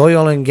 The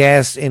oil and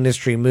gas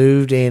industry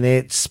moved, and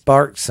it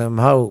sparked some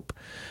hope.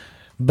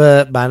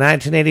 But by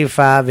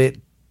 1985,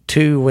 it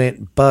too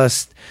went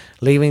bust,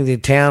 leaving the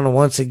town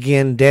once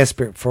again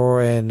desperate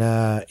for an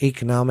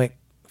economic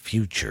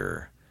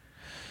future.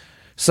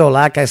 So,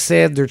 like I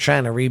said, they're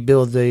trying to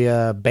rebuild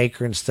the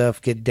Baker and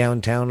stuff, get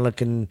downtown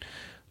looking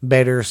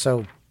better.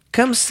 So,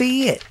 come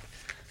see it.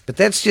 But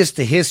that's just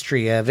the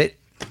history of it.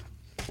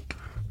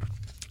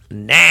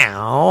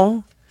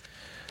 Now,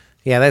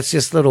 yeah, that's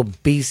just little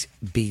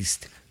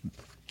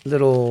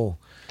little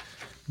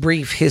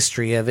brief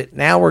history of it.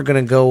 Now we're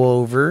going to go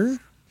over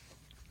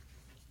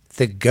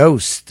the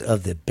ghost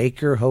of the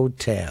Baker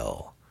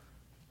Hotel.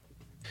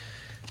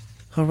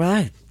 All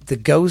right, the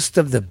ghost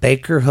of the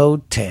Baker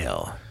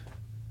Hotel.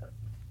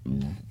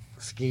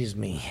 Excuse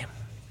me.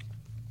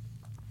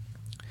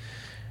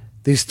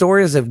 The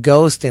stories of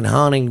ghost and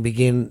haunting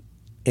begin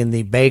in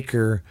the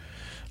Baker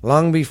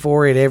long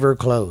before it ever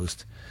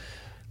closed.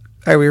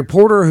 A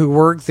reporter who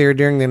worked there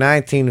during the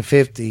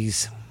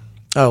 1950s,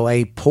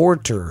 a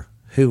porter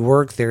who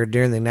worked there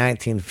during the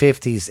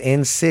 1950s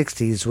and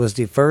 60s was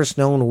the first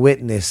known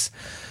witness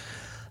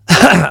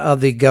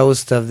of the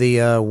ghost of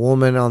the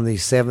woman on the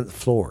 7th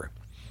floor.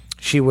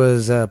 She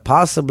was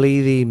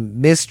possibly the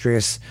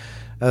mistress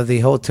of the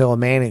hotel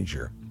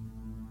manager.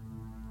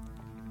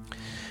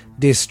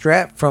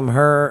 Distraught from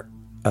her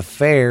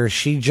affair,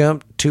 she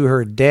jumped to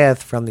her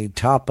death from the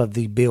top of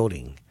the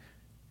building.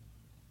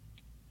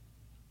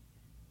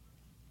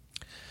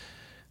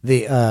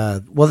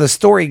 The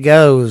story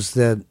goes,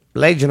 the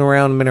legend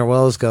around Mineral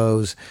Wells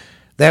goes,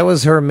 that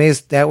was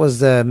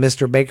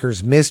Mr.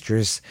 Baker's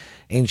mistress,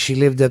 and she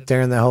lived up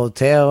there in the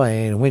hotel,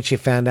 and when she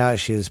found out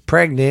she was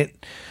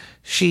pregnant,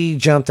 she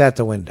jumped out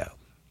the window.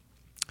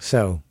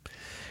 So,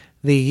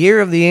 the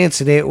year of the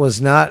incident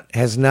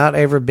has not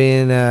ever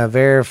been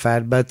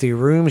verified, but the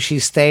room she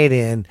stayed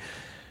in,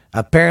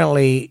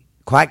 apparently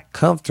quite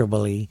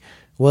comfortably,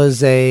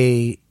 was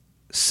a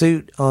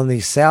suite on the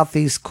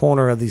southeast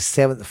corner of the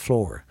 7th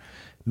floor.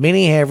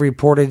 Many have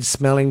reported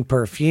smelling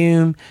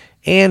perfume,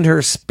 and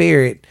her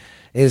spirit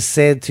is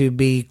said to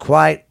be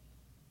quite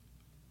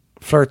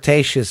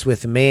flirtatious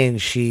with men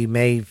she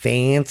may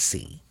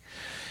fancy.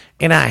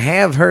 And I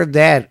have heard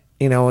that,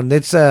 and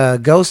it's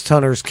ghost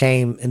hunters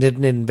came and did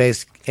an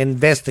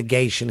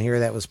investigation here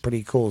that was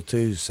pretty cool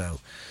too. So,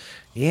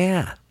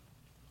 yeah,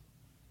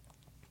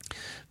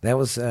 that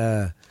was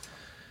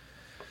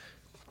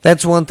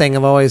that's one thing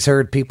I've always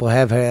heard. People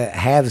have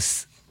heard,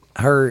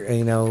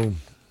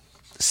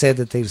 said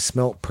that they've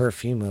smelt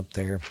perfume up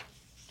there.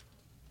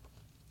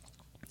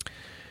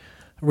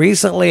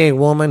 Recently, a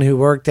woman who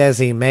worked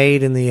as a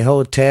maid in the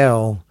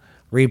hotel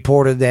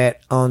reported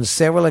that on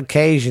several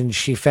occasions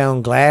she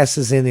found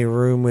glasses in the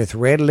room with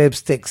red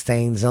lipstick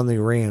stains on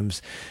the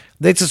rims.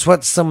 This is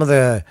what some of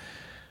the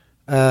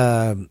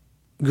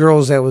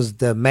girls that was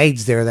the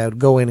maids there that would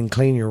go in and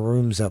clean your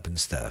rooms up and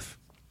stuff.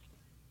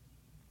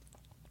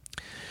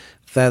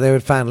 So they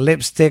would find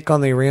lipstick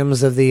on the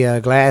rims of the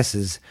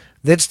glasses.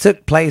 This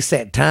took place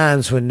at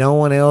times when no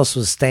one else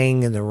was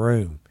staying in the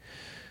room.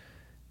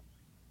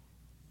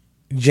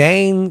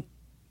 Jane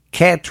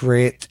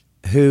Cartwright,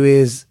 who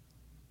is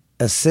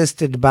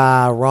assisted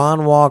by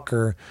Ron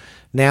Walker,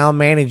 now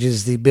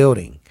manages the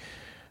building.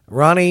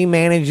 Ronnie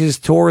manages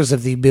tours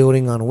of the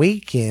building on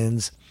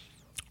weekends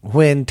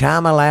when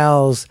time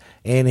allows,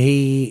 and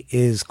he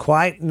is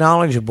quite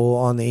knowledgeable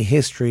on the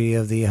history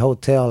of the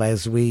hotel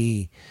as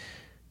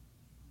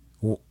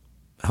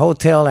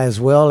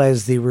well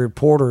as the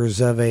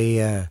reporters of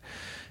a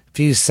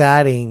few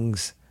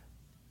sightings.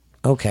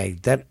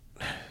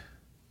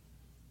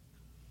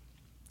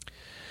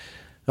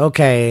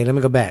 Okay, let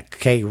me go back.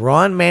 Okay,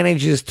 Ron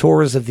manages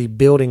tours of the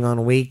building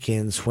on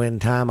weekends when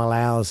time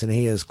allows, and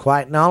he is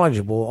quite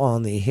knowledgeable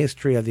on the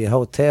history of the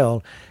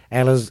hotel,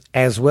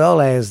 as well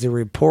as the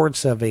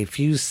reports of a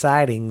few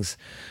sightings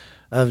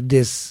of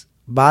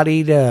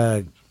disembodied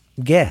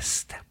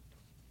guests.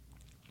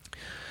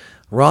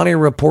 Ronnie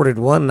reported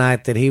one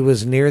night that he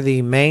was near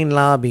the main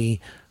lobby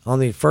on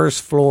the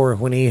first floor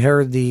when he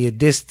heard the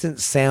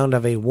distant sound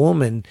of a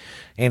woman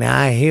in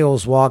high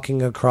heels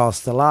walking across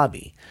the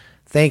lobby.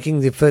 Thinking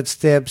the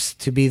footsteps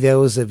to be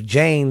those of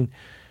Jane,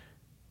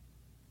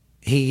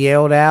 he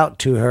yelled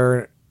out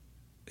her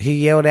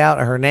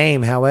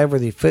name. However,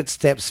 the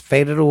footsteps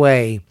faded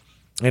away,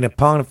 and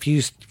upon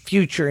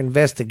future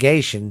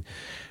investigation,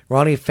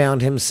 Ronnie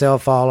found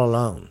himself all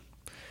alone.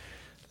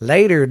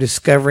 Later,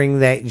 discovering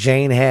that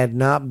Jane had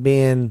not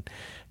been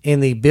in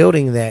the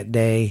building that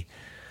day,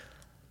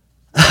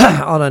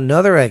 on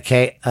another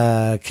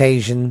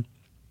occasion,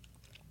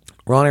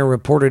 Ronnie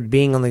reported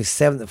being on the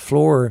 7th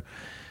floor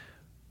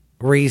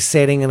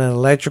resetting an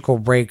electric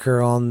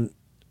breaker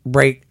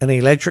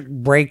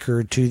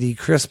to the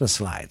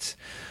Christmas lights,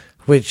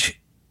 which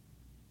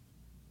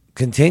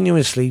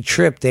continuously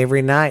tripped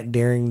every night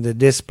during the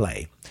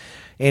display.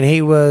 And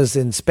he was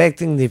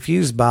inspecting the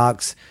fuse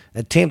box,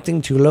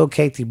 attempting to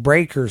locate the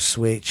breaker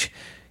switch.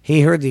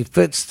 He heard the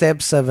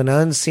footsteps of an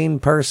unseen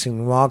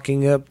person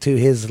walking up to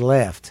his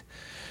left.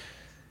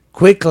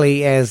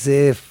 Quickly, as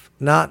if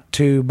not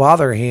to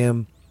bother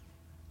him,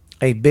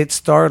 a bit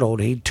startled,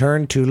 he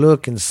turned to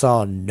look and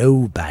saw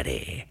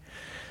nobody.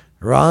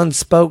 Ron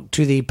spoke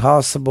to the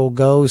possible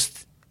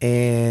ghost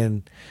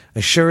and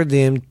assured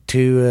them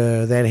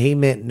that he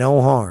meant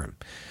no harm.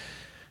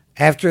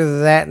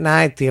 After that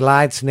night, the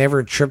lights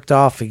never tripped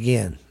off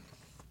again.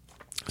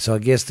 So I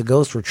guess the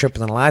ghosts were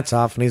tripping the lights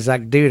off, and he's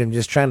like, dude, I'm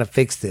just trying to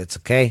fix this,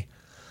 okay?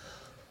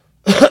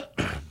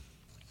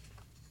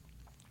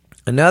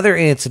 Another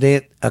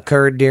incident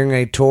occurred during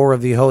a tour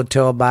of the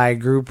hotel by a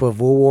group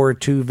of World War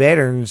II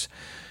veterans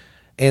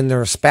and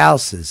their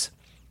spouses.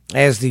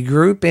 As the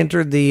group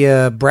entered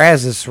the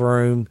Brazos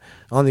room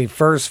on the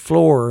first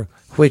floor,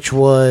 which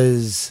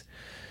was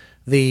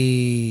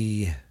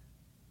the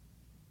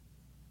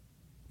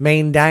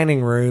main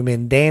dining room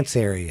and dance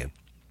area,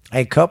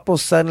 a couple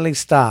suddenly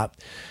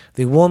stopped.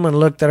 The woman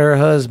looked at her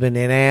husband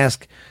and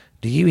asked,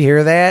 "Do you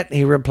hear that?"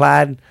 He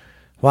replied,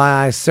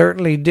 "Why, I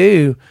certainly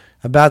do."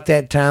 About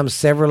that time,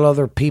 several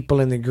other people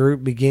in the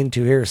group began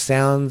to hear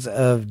sounds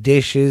of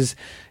dishes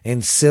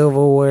and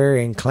silverware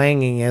and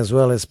clanging, as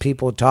well as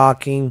people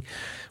talking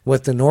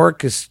with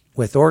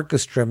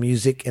orchestra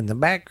music in the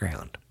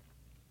background.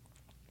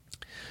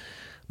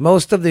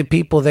 Most of the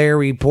people there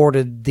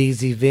reported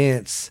these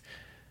events.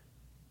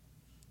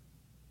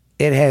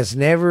 It has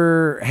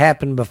never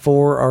happened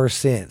before or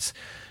since,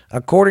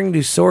 according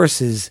to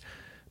sources,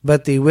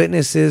 but the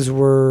witnesses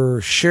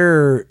were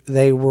sure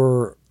they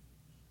were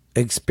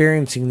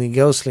experiencing the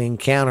ghostly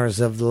encounters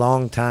of the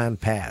long time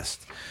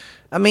past.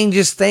 I mean,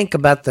 just think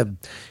about the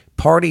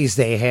parties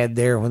they had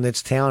there when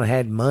this town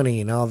had money,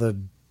 and all the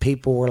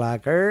people were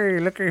like, "Hey,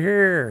 look at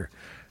here.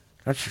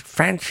 Let's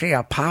fancy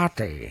a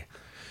party."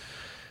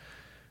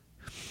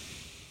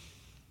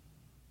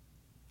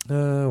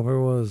 Where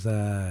was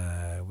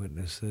I?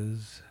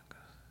 Witnesses.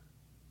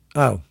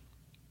 Oh.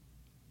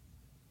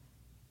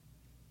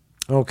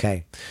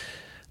 Okay.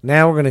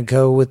 Now we're going to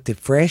go with the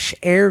fresh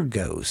air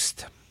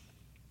ghost.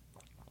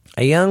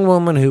 A young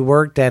woman who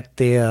worked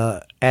at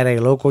a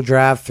local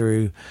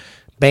drive-through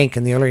bank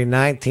in the early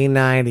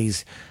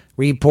 1990s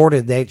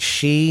reported that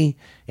she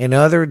and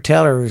other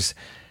tellers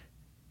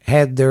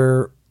had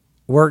their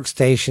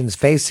workstations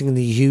facing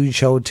the huge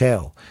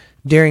hotel.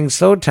 During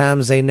slow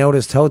times, they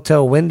noticed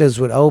hotel windows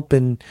would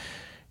open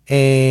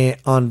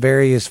on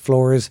various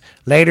floors.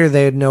 Later,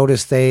 they would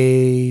notice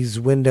these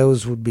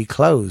windows would be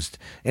closed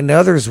and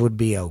others would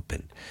be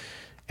open.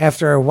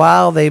 After a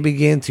while, they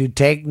began to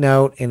take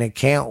note and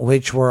account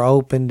which were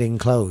opened and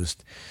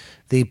closed.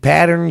 The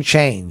pattern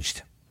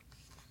changed.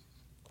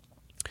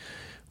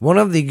 One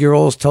of the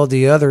girls told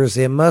the others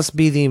it must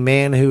be the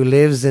man who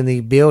lives in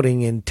the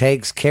building and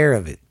takes care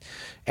of it.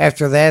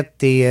 After that,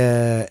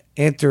 the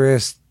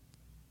interest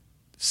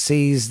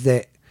ceased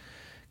that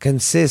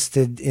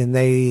consisted, and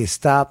they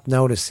stopped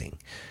noticing.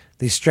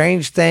 The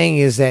strange thing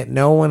is that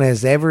no one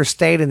has ever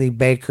stayed in the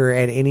baker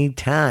at any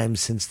time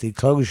since the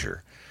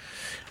closure.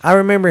 I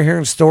remember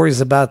hearing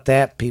stories about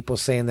that, people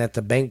saying that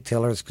the bank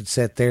tellers could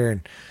sit there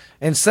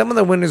and some of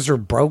the windows are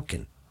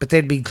broken, but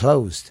they'd be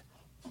closed,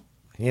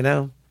 you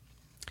know?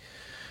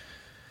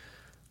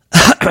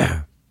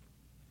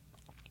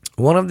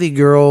 One of the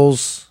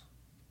girls,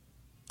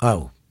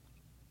 yeah,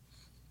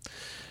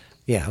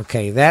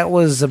 okay, that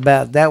was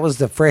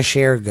the fresh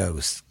air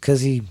ghost,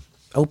 because he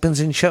opens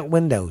and shut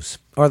windows,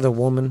 or the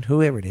woman,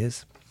 whoever it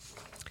is.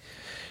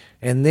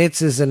 And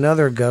this is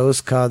another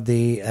ghost called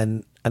the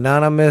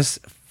anonymous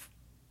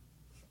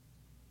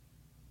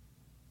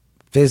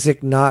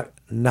Physic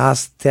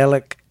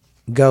Nostalgic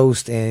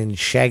Ghost and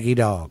Shaggy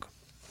Dog.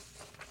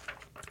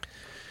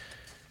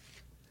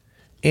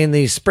 In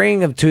the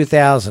spring of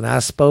 2000, I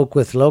spoke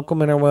with local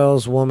Mineral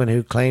Wells woman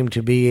who claimed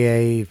to be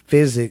a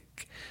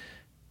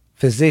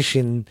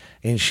physician,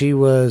 and she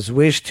was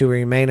wished to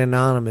remain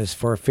anonymous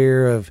for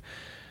fear of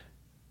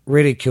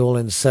ridicule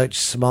in such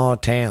small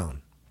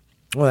town.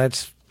 Well,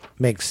 that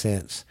makes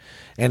sense.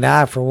 And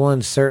I, for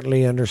one,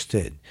 certainly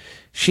understood.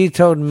 She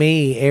told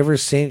me ever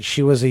since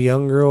she was a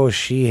young girl,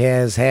 she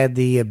has had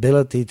the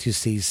ability to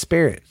see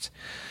spirits.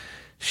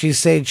 She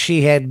said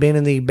she had been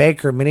in the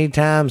baker many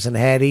times and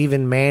had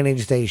even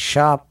managed a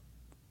shop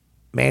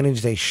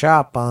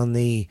on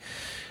the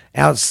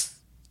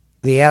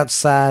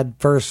outside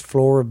first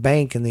floor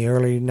bank in the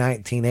early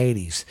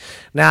 1980s.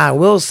 Now, I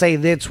will say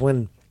this,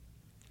 when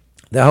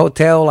the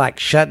hotel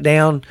shut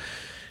down,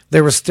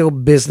 there were still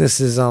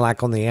businesses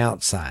on the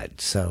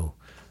outside. So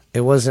it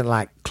wasn't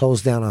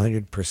closed down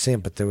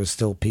 100%, but there was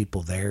still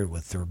people there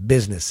with their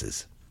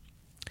businesses.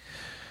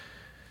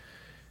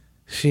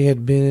 She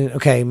had been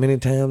many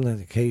times.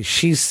 Okay,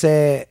 she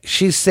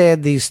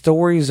said these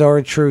stories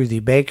are true.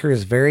 The baker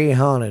is very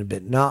haunted,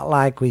 but not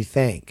like we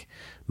think.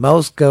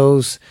 Most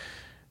ghosts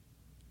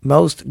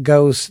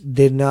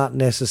did not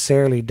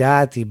necessarily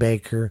die at the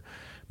baker,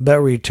 but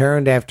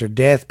returned after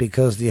death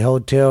because the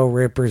hotel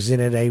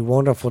represented a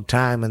wonderful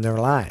time in their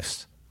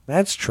lives.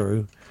 That's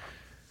true.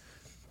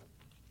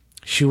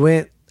 She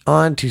went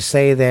on to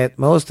say that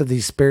most of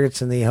the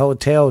spirits in the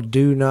hotel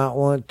do not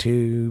want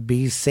to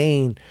be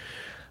seen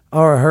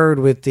or heard,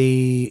 with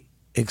the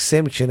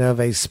exception of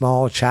a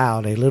small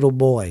child, a little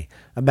boy,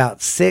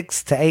 about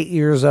 6 to 8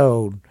 years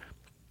old.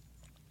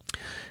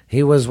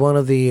 He was one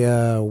of the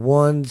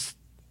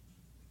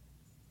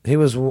He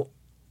was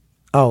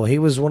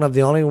one of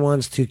the only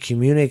ones to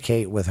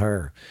communicate with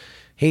her.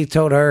 He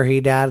told her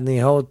he died in the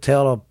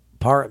hotel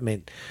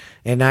apartment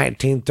in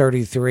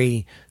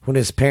 1933 when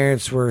his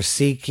parents were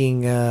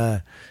seeking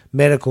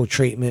medical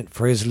treatment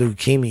for his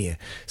leukemia.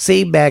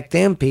 See, back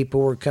then people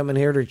were coming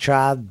here to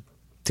try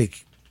to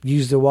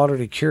use the water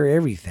to cure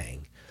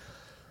everything.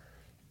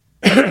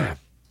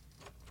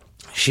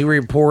 She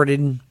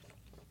reported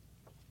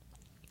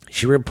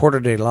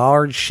a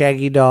large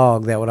shaggy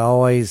dog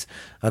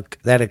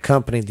that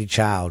accompanied the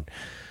child.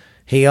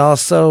 He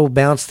also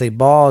bounced a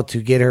ball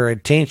to get her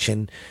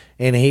attention,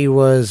 and he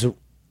was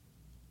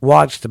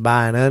watched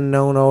by an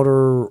unknown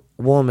older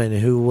woman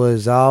who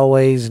was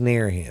always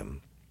near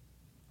him.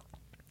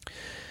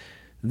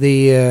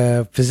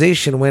 The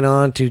physician went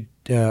on to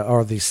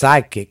or the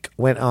psychic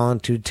went on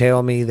to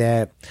tell me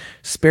that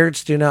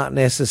spirits do not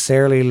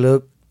necessarily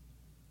look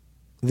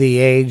the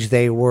age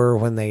they were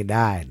when they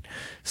died.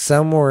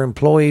 Some were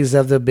employees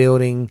of the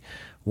building.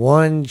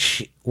 One,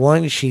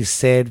 she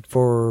said,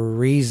 for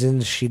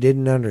reasons she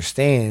didn't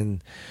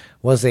understand,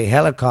 was a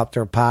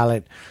helicopter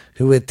pilot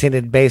who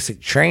attended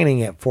basic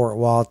training at Fort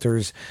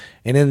Walters,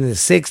 and in the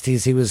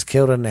 60s he was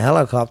killed in a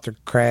helicopter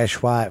crash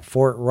while at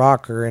Fort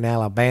Rocker in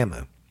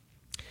Alabama.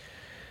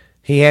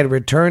 He had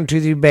returned to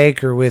the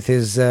baker with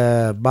his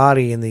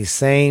body in the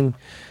same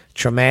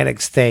traumatic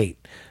state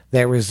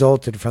that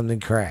resulted from the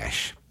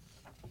crash.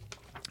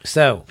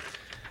 So,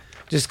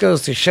 just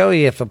goes to show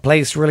you if a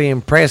place really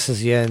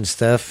impresses you and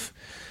stuff.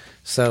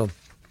 So,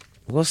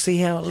 we'll see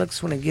how it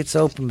looks when it gets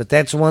open. But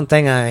that's one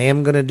thing I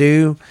am going to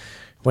do.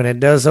 When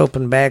it does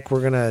open back,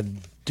 we're going to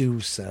do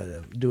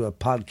a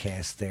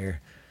podcast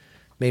there.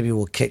 Maybe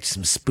we'll catch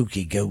some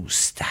spooky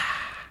ghosts.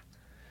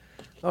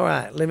 All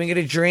right, let me get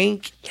a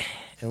drink.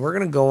 And we're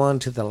going to go on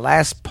to the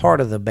last part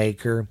of the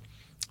baker,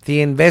 the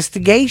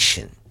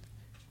investigation.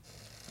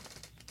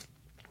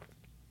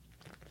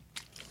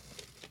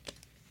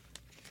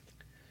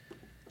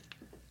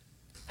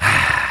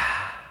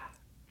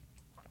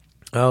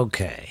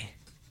 Okay.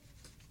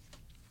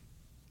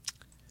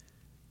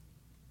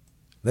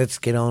 Let's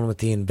get on with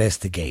the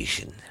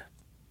investigation.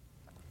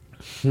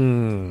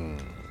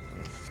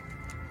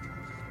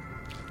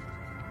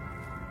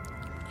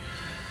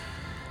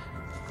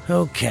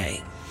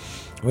 Okay.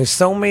 With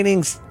so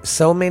many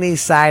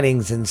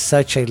sightings in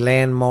such a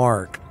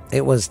landmark,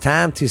 it was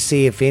time to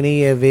see if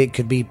any of it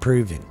could be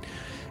proven.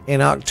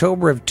 In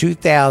October of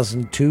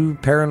 2000, two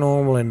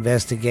paranormal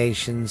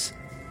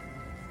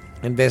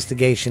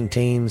investigation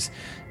teams,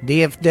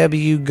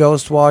 DFW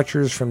Ghost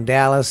Watchers from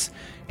Dallas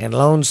and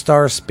Lone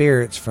Star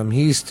Spirits from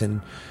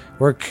Houston,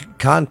 were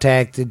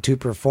contacted to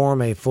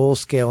perform a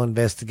full-scale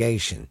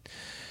investigation.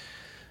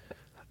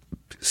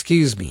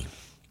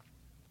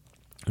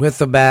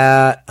 With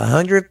about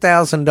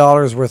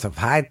 $100,000 worth of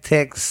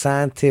high-tech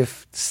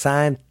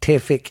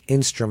scientific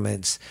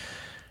instruments,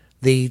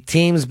 the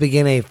teams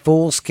began a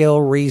full-scale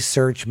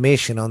research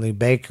mission on the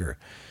baker.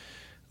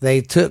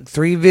 They took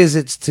 3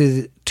 visits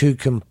to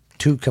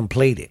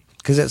complete it,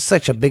 because it's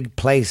such a big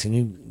place,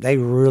 and they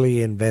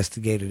really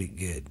investigated it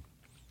good.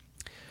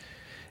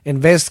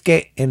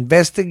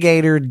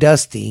 Investigator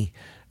Dusty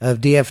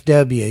of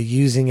DFW,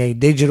 using a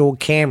digital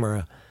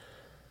camera,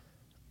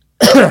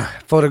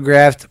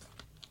 photographed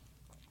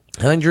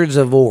hundreds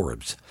of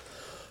orbs.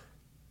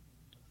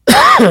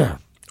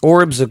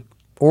 Orbs,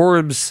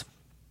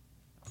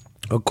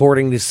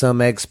 according to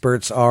some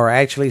experts, are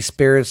actually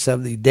spirits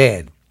of the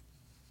dead.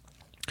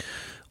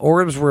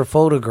 Orbs were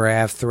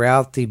photographed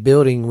throughout the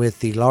building with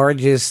the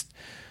largest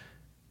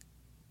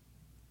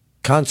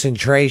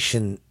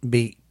concentration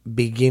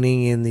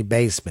beginning in the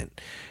basement.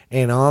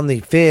 And on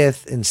the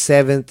 5th and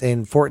 7th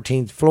and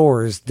 14th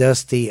floors,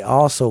 Dusty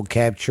also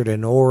captured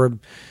an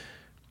orb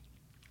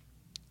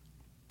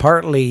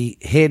partly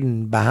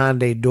hidden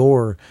behind a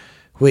door,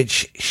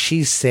 which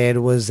she said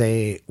was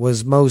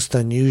most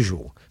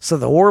unusual. So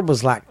the orb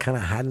was like kind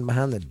of hiding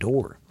behind the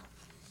door.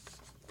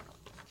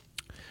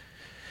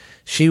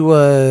 She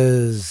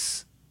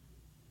was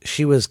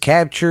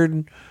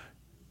captured.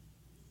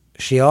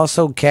 She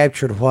also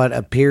captured what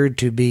appeared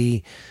to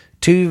be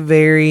two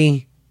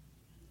very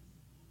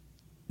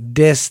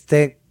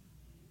distinct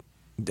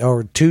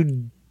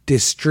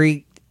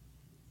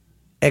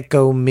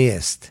echo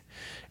mist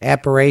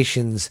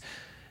apparitions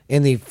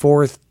in the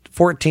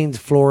 14th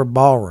floor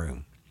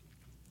ballroom.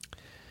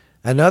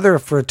 Another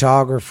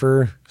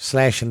photographer /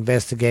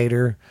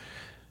 investigator,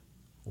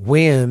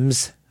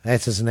 Wims,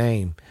 that's his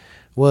name,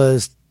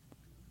 was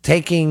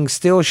taking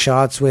still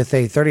shots with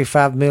a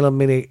 35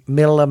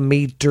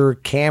 millimeter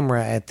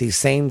camera at the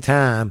same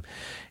time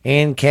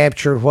and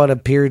captured what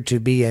appeared to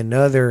be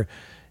another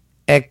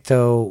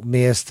ecto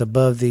mist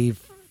above the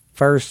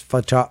first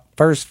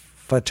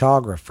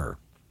photographer.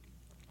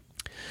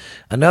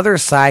 Another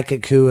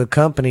psychic who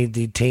accompanied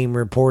the team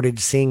reported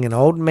seeing an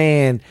old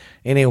man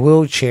in a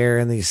wheelchair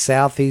in the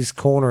southeast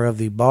corner of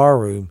the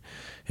ballroom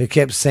who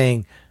kept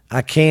saying,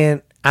 I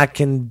cannot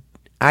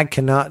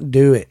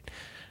do it.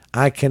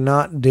 I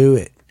cannot do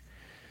it.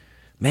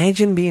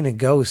 Imagine being a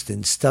ghost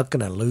and stuck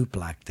in a loop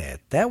like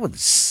that. That would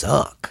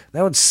suck.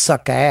 That would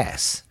suck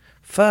ass.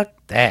 Fuck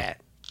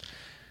that.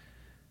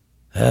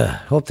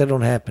 Hope that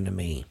don't happen to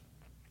me.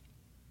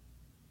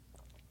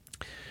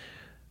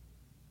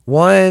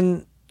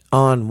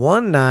 On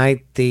one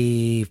night,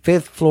 the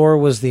 5th floor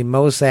was the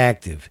most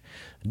active.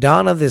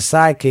 Donna, the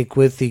psychic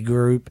with the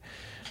group,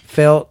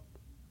 felt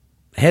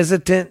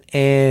hesitant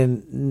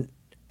and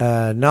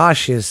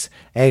nauseous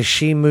as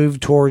she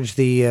moved towards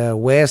the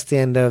west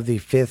end of the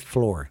 5th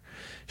floor.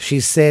 She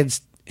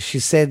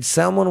said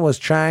someone was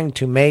trying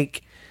to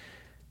make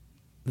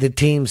the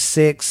team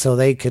sick so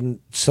they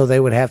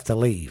would have to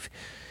leave.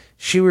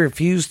 She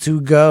refused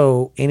to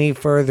go any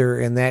further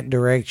in that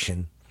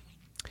direction.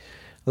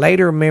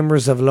 Later,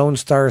 members of Lone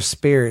Star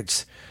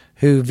Spirits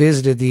who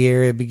visited the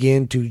area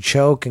began to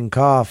choke and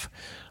cough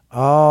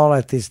all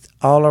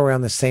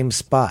around the same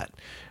spot,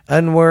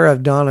 unaware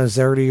of Donna's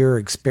earlier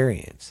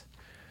experience.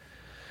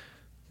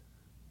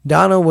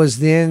 Donna was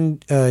then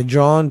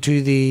drawn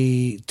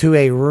to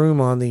a room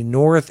on the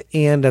north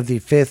end of the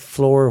 5th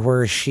floor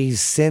where she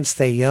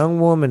sensed a young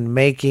woman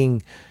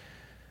making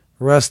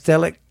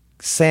rustic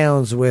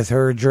sounds with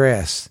her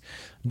dress.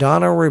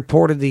 Donna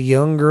reported the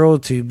young girl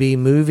to be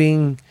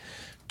moving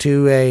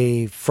to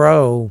a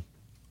fro,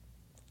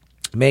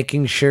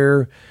 making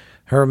sure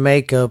her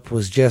makeup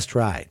was just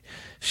right.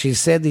 She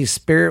said the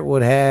spirit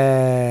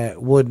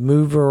would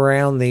move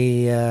around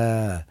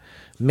the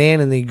men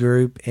in the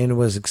group and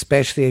was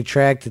especially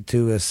attracted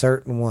to a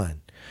certain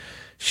one.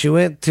 She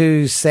went on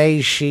to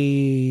say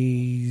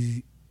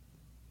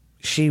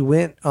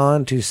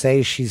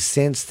she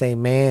sensed a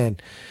man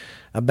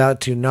about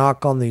to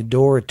knock on the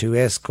door to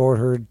escort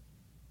her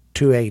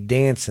to a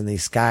dance in the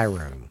sky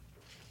room.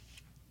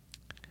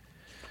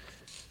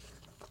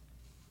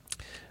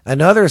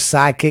 Another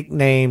psychic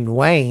named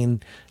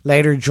Wayne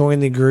later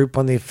joined the group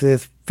on the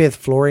fifth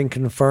floor and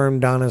confirmed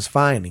Donna's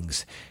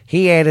findings.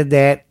 He added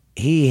that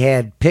he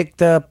had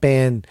picked up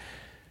an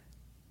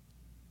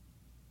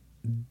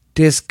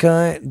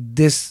discomfort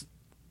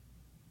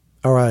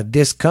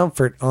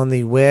on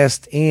the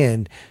west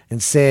end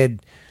and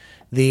said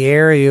the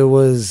area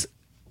was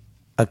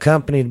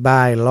accompanied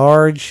by a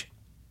large,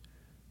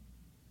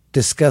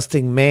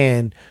 disgusting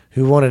man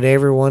who wanted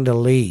everyone to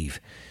leave.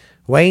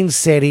 Wayne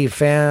said he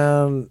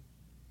found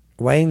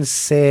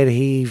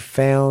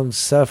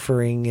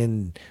suffering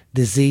and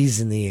disease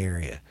in the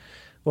area.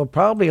 Well,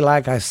 probably,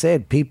 like I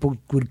said, people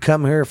would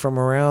come here from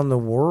around the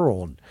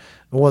world,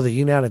 or the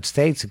United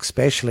States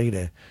especially,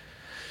 to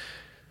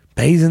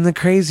bathe in the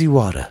crazy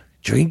water,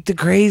 drink the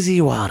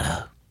crazy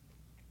water.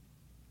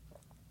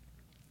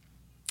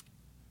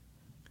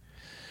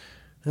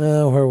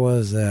 Where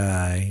was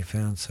I? He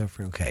found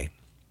suffering. Okay.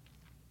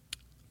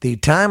 The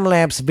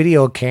time-lapse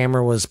video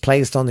camera was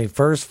placed on the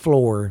first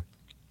floor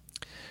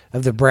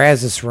of the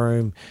Brazos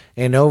room,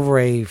 and over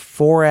a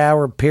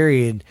 4-hour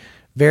period,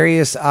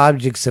 various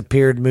objects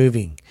appeared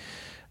moving.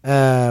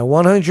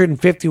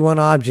 151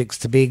 objects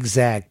to be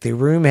exact. The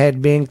room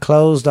had been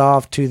closed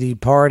off to the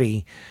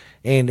party,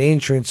 and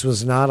entrance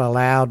was not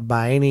allowed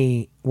by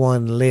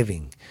anyone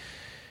living.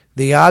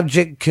 The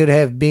object could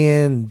have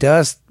been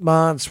dust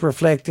motes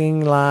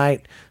reflecting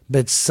light,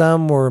 but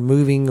some were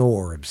moving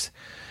orbs.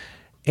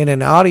 And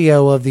an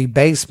audio of the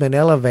basement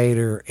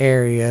elevator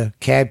area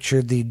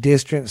captured the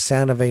distant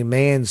sound of a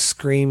man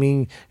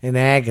screaming in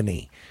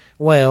agony.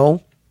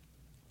 Well,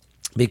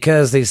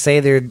 because they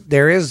say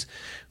there is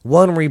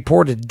one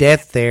reported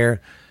death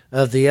there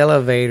of the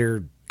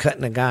elevator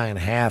cutting a guy in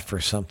half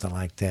or something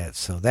like that.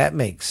 So that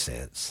makes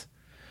sense.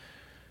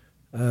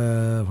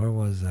 Where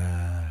was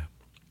I?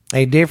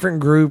 A different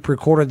group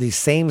recorded the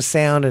same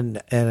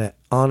sound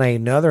on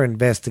another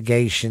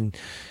investigation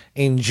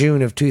in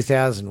June of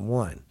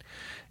 2001.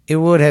 It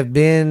would have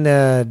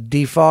been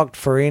difficult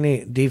for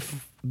anyone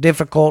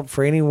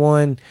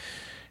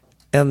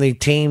on the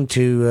team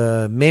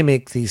to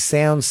mimic the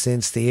sound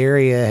since the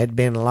area had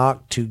been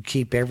locked to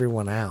keep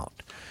everyone out.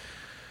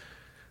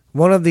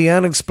 One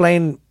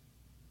explanation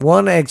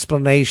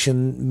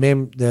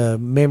the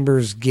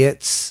members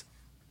gets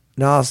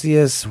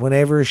nauseous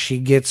whenever she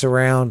gets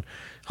around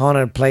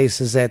haunted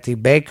places at the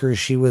Baker.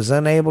 She was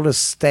unable to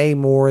stay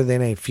more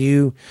than a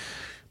few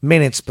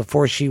minutes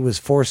before she was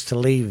forced to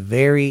leave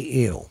very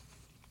ill.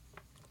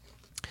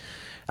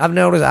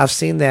 I've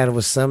seen that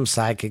with some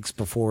psychics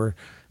before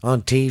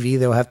on TV.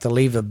 They'll have to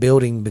leave a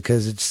building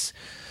because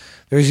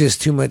there's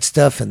just too much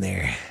stuff in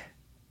there.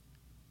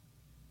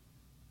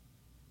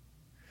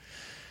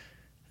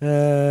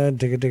 Where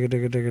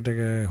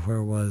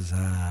was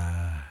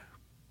I?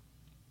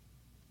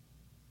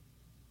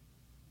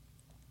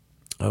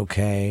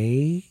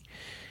 Okay.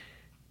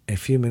 A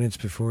few minutes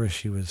before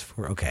she was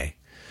okay.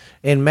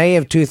 In May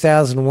of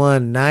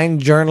 2001, 9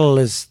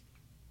 journalism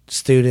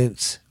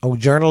students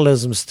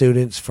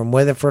from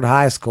Weatherford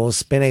High School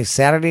spent a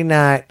Saturday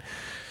night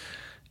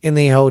in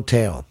the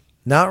hotel.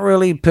 Not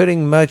really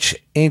putting much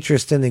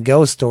interest in the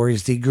ghost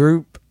stories, the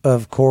group,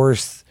 of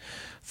course,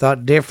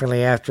 thought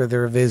differently after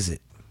their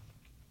visit.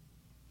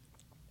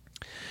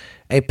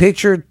 A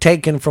picture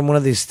taken from one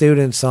of the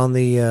students on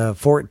the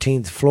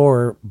 14th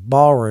floor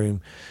ballroom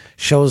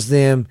shows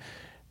them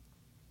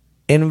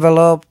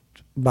enveloped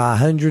by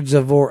hundreds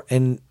of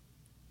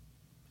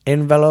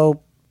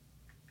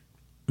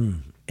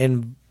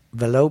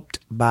enveloped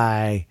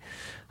by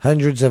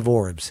hundreds of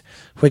orbs,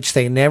 which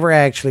they never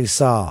actually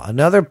saw.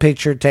 Another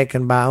picture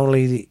taken by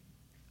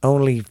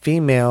only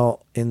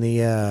female in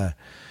the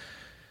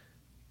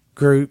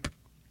group.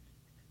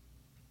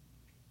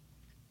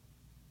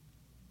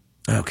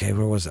 Okay,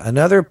 where was it?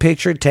 Another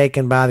picture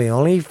taken by the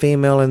only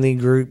female in the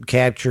group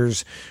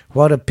captures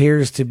what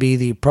appears to be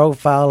the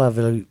profile of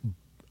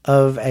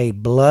a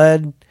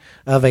blonde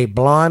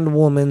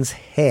woman's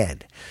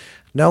head.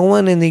 No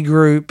one in the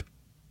group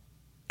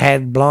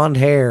had blonde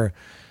hair.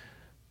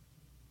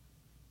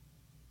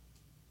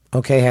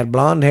 Okay, had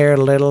blonde hair,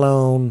 let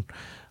alone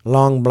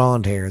long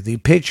blonde hair. The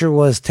picture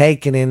was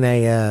taken in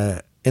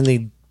a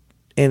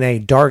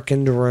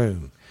darkened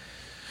room.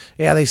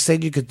 Yeah, they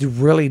said you could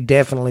really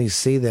definitely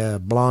see the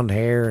blonde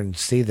hair and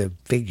see the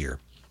figure.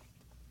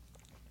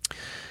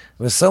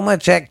 With so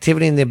much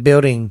activity in the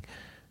building,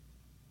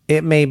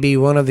 it may be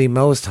one of the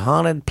most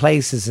haunted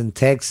places in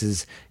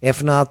Texas,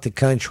 if not the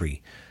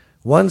country.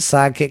 One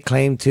psychic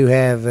claimed to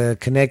have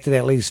connected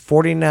at least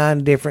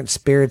 49 different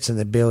spirits in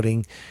the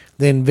building.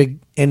 The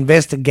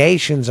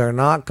investigations are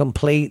not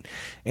complete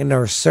and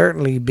are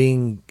certainly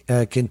being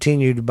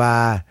continued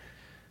by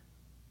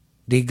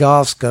the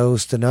Goff's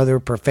Ghost, another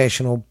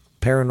professional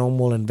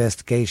paranormal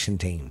investigation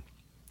team.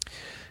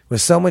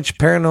 With so much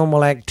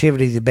paranormal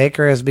activity, the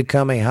Baker has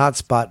become a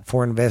hotspot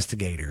for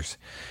investigators.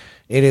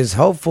 It is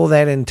hopeful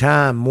that in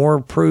time,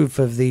 more proof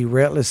of the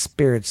restless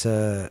spirits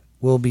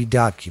will be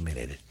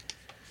documented.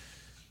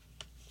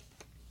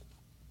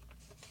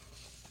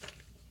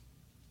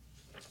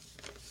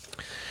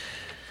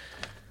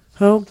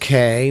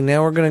 Okay,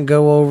 now we're going to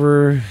go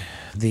over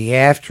the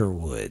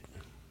afterward.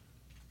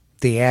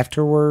 The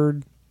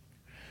afterward?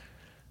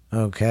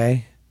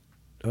 Okay.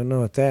 Don't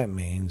know what that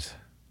means.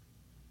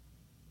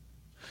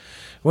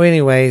 Well,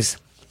 anyways,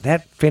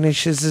 that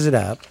finishes it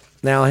up.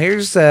 Now,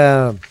 here's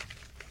some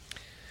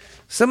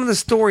of the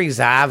stories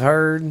I've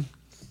heard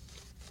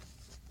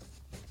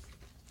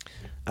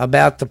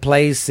about the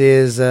place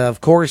is, of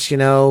course,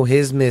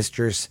 his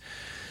mistress.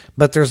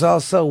 But there's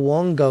also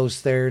one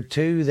ghost there,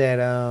 too,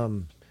 that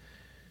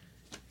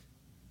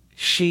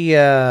she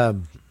was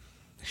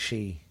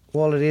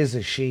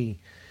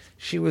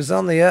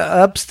on the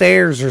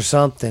upstairs or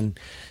something,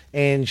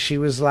 and she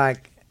was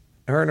like,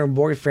 her and her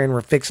boyfriend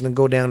were fixing to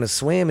go down to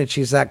swim, and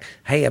she's like,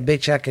 hey, I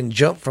bet you I can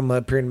jump from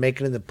up here and make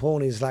it in the pool.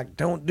 And he's like,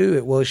 don't do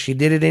it. Well, she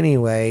did it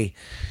anyway,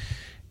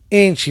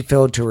 and she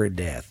fell to her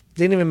death.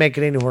 Didn't even make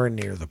it anywhere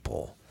near the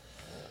pool.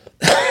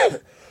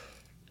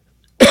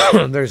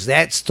 There's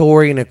that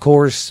story, and of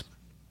course,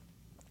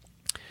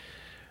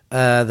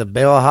 the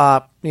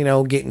bellhop,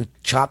 getting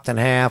chopped in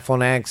half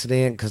on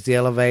accident because the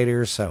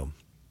elevator. So,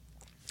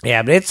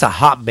 yeah, but it's a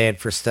hotbed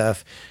for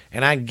stuff,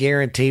 and I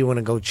guarantee you want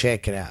to go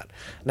check it out.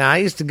 Now, I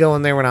used to go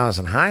in there when I was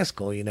in high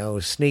school,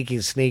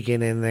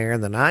 sneaking in there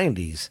in the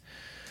 90s,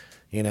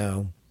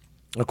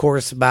 Of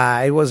course,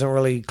 it wasn't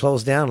really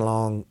closed down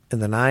long in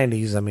the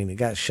 90s. I mean, it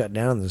got shut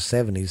down in the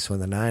 70s, so in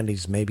the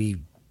 90s, maybe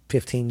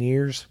 15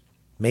 years,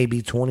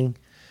 maybe 20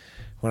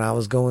 when I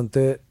was going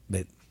through it.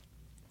 But,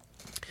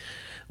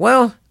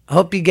 well, I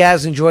hope you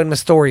guys enjoyed my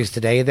stories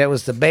today. That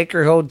was the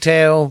Baker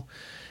Hotel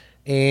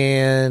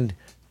and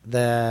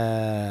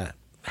the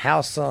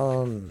house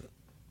on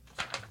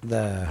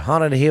the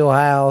Haunted Hill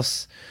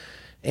House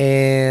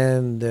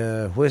and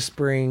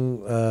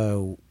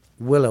Whispering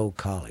Willow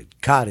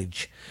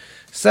Cottage.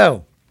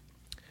 So,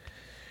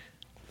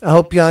 I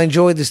hope y'all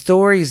enjoyed the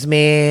stories,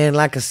 man.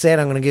 Like I said,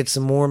 I'm going to get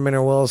some more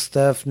Mineral Well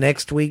stuff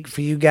next week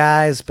for you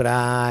guys, but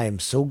I am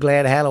so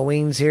glad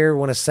Halloween's here. I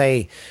want to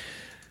say,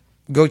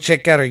 go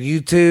check out our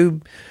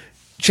YouTube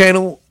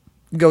channel.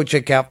 Go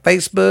check out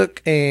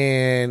Facebook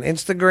and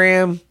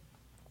Instagram.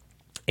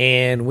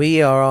 And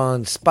we are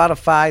on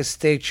Spotify,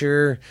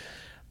 Stitcher,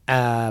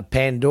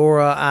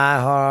 Pandora,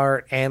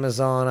 iHeart,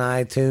 Amazon,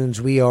 iTunes.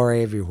 We are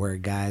everywhere,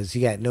 guys.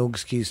 You got no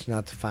excuse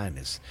not to find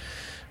us.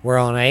 We're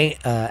on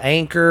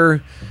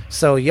Anchor.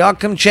 So y'all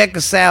come check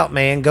us out,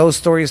 man. Ghost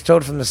Stories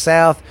Told from the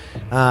South.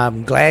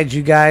 I'm glad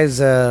you guys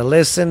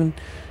listen.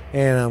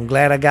 And I'm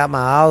glad I got my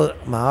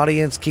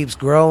audience keeps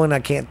growing. I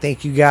can't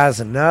thank you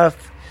guys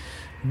enough.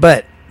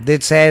 But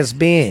this has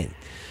been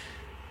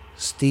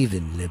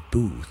Stephen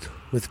LeBooth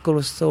with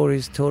Ghost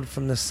Stories Told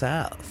from the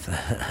South.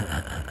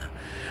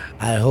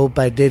 I hope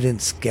I didn't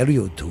scare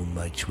you too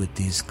much with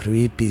these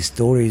creepy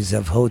stories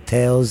of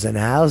hotels and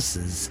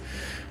houses.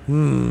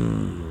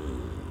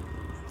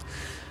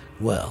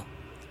 Well,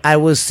 I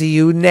will see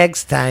you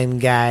next time,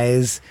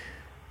 guys.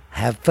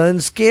 Have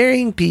fun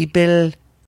scaring people.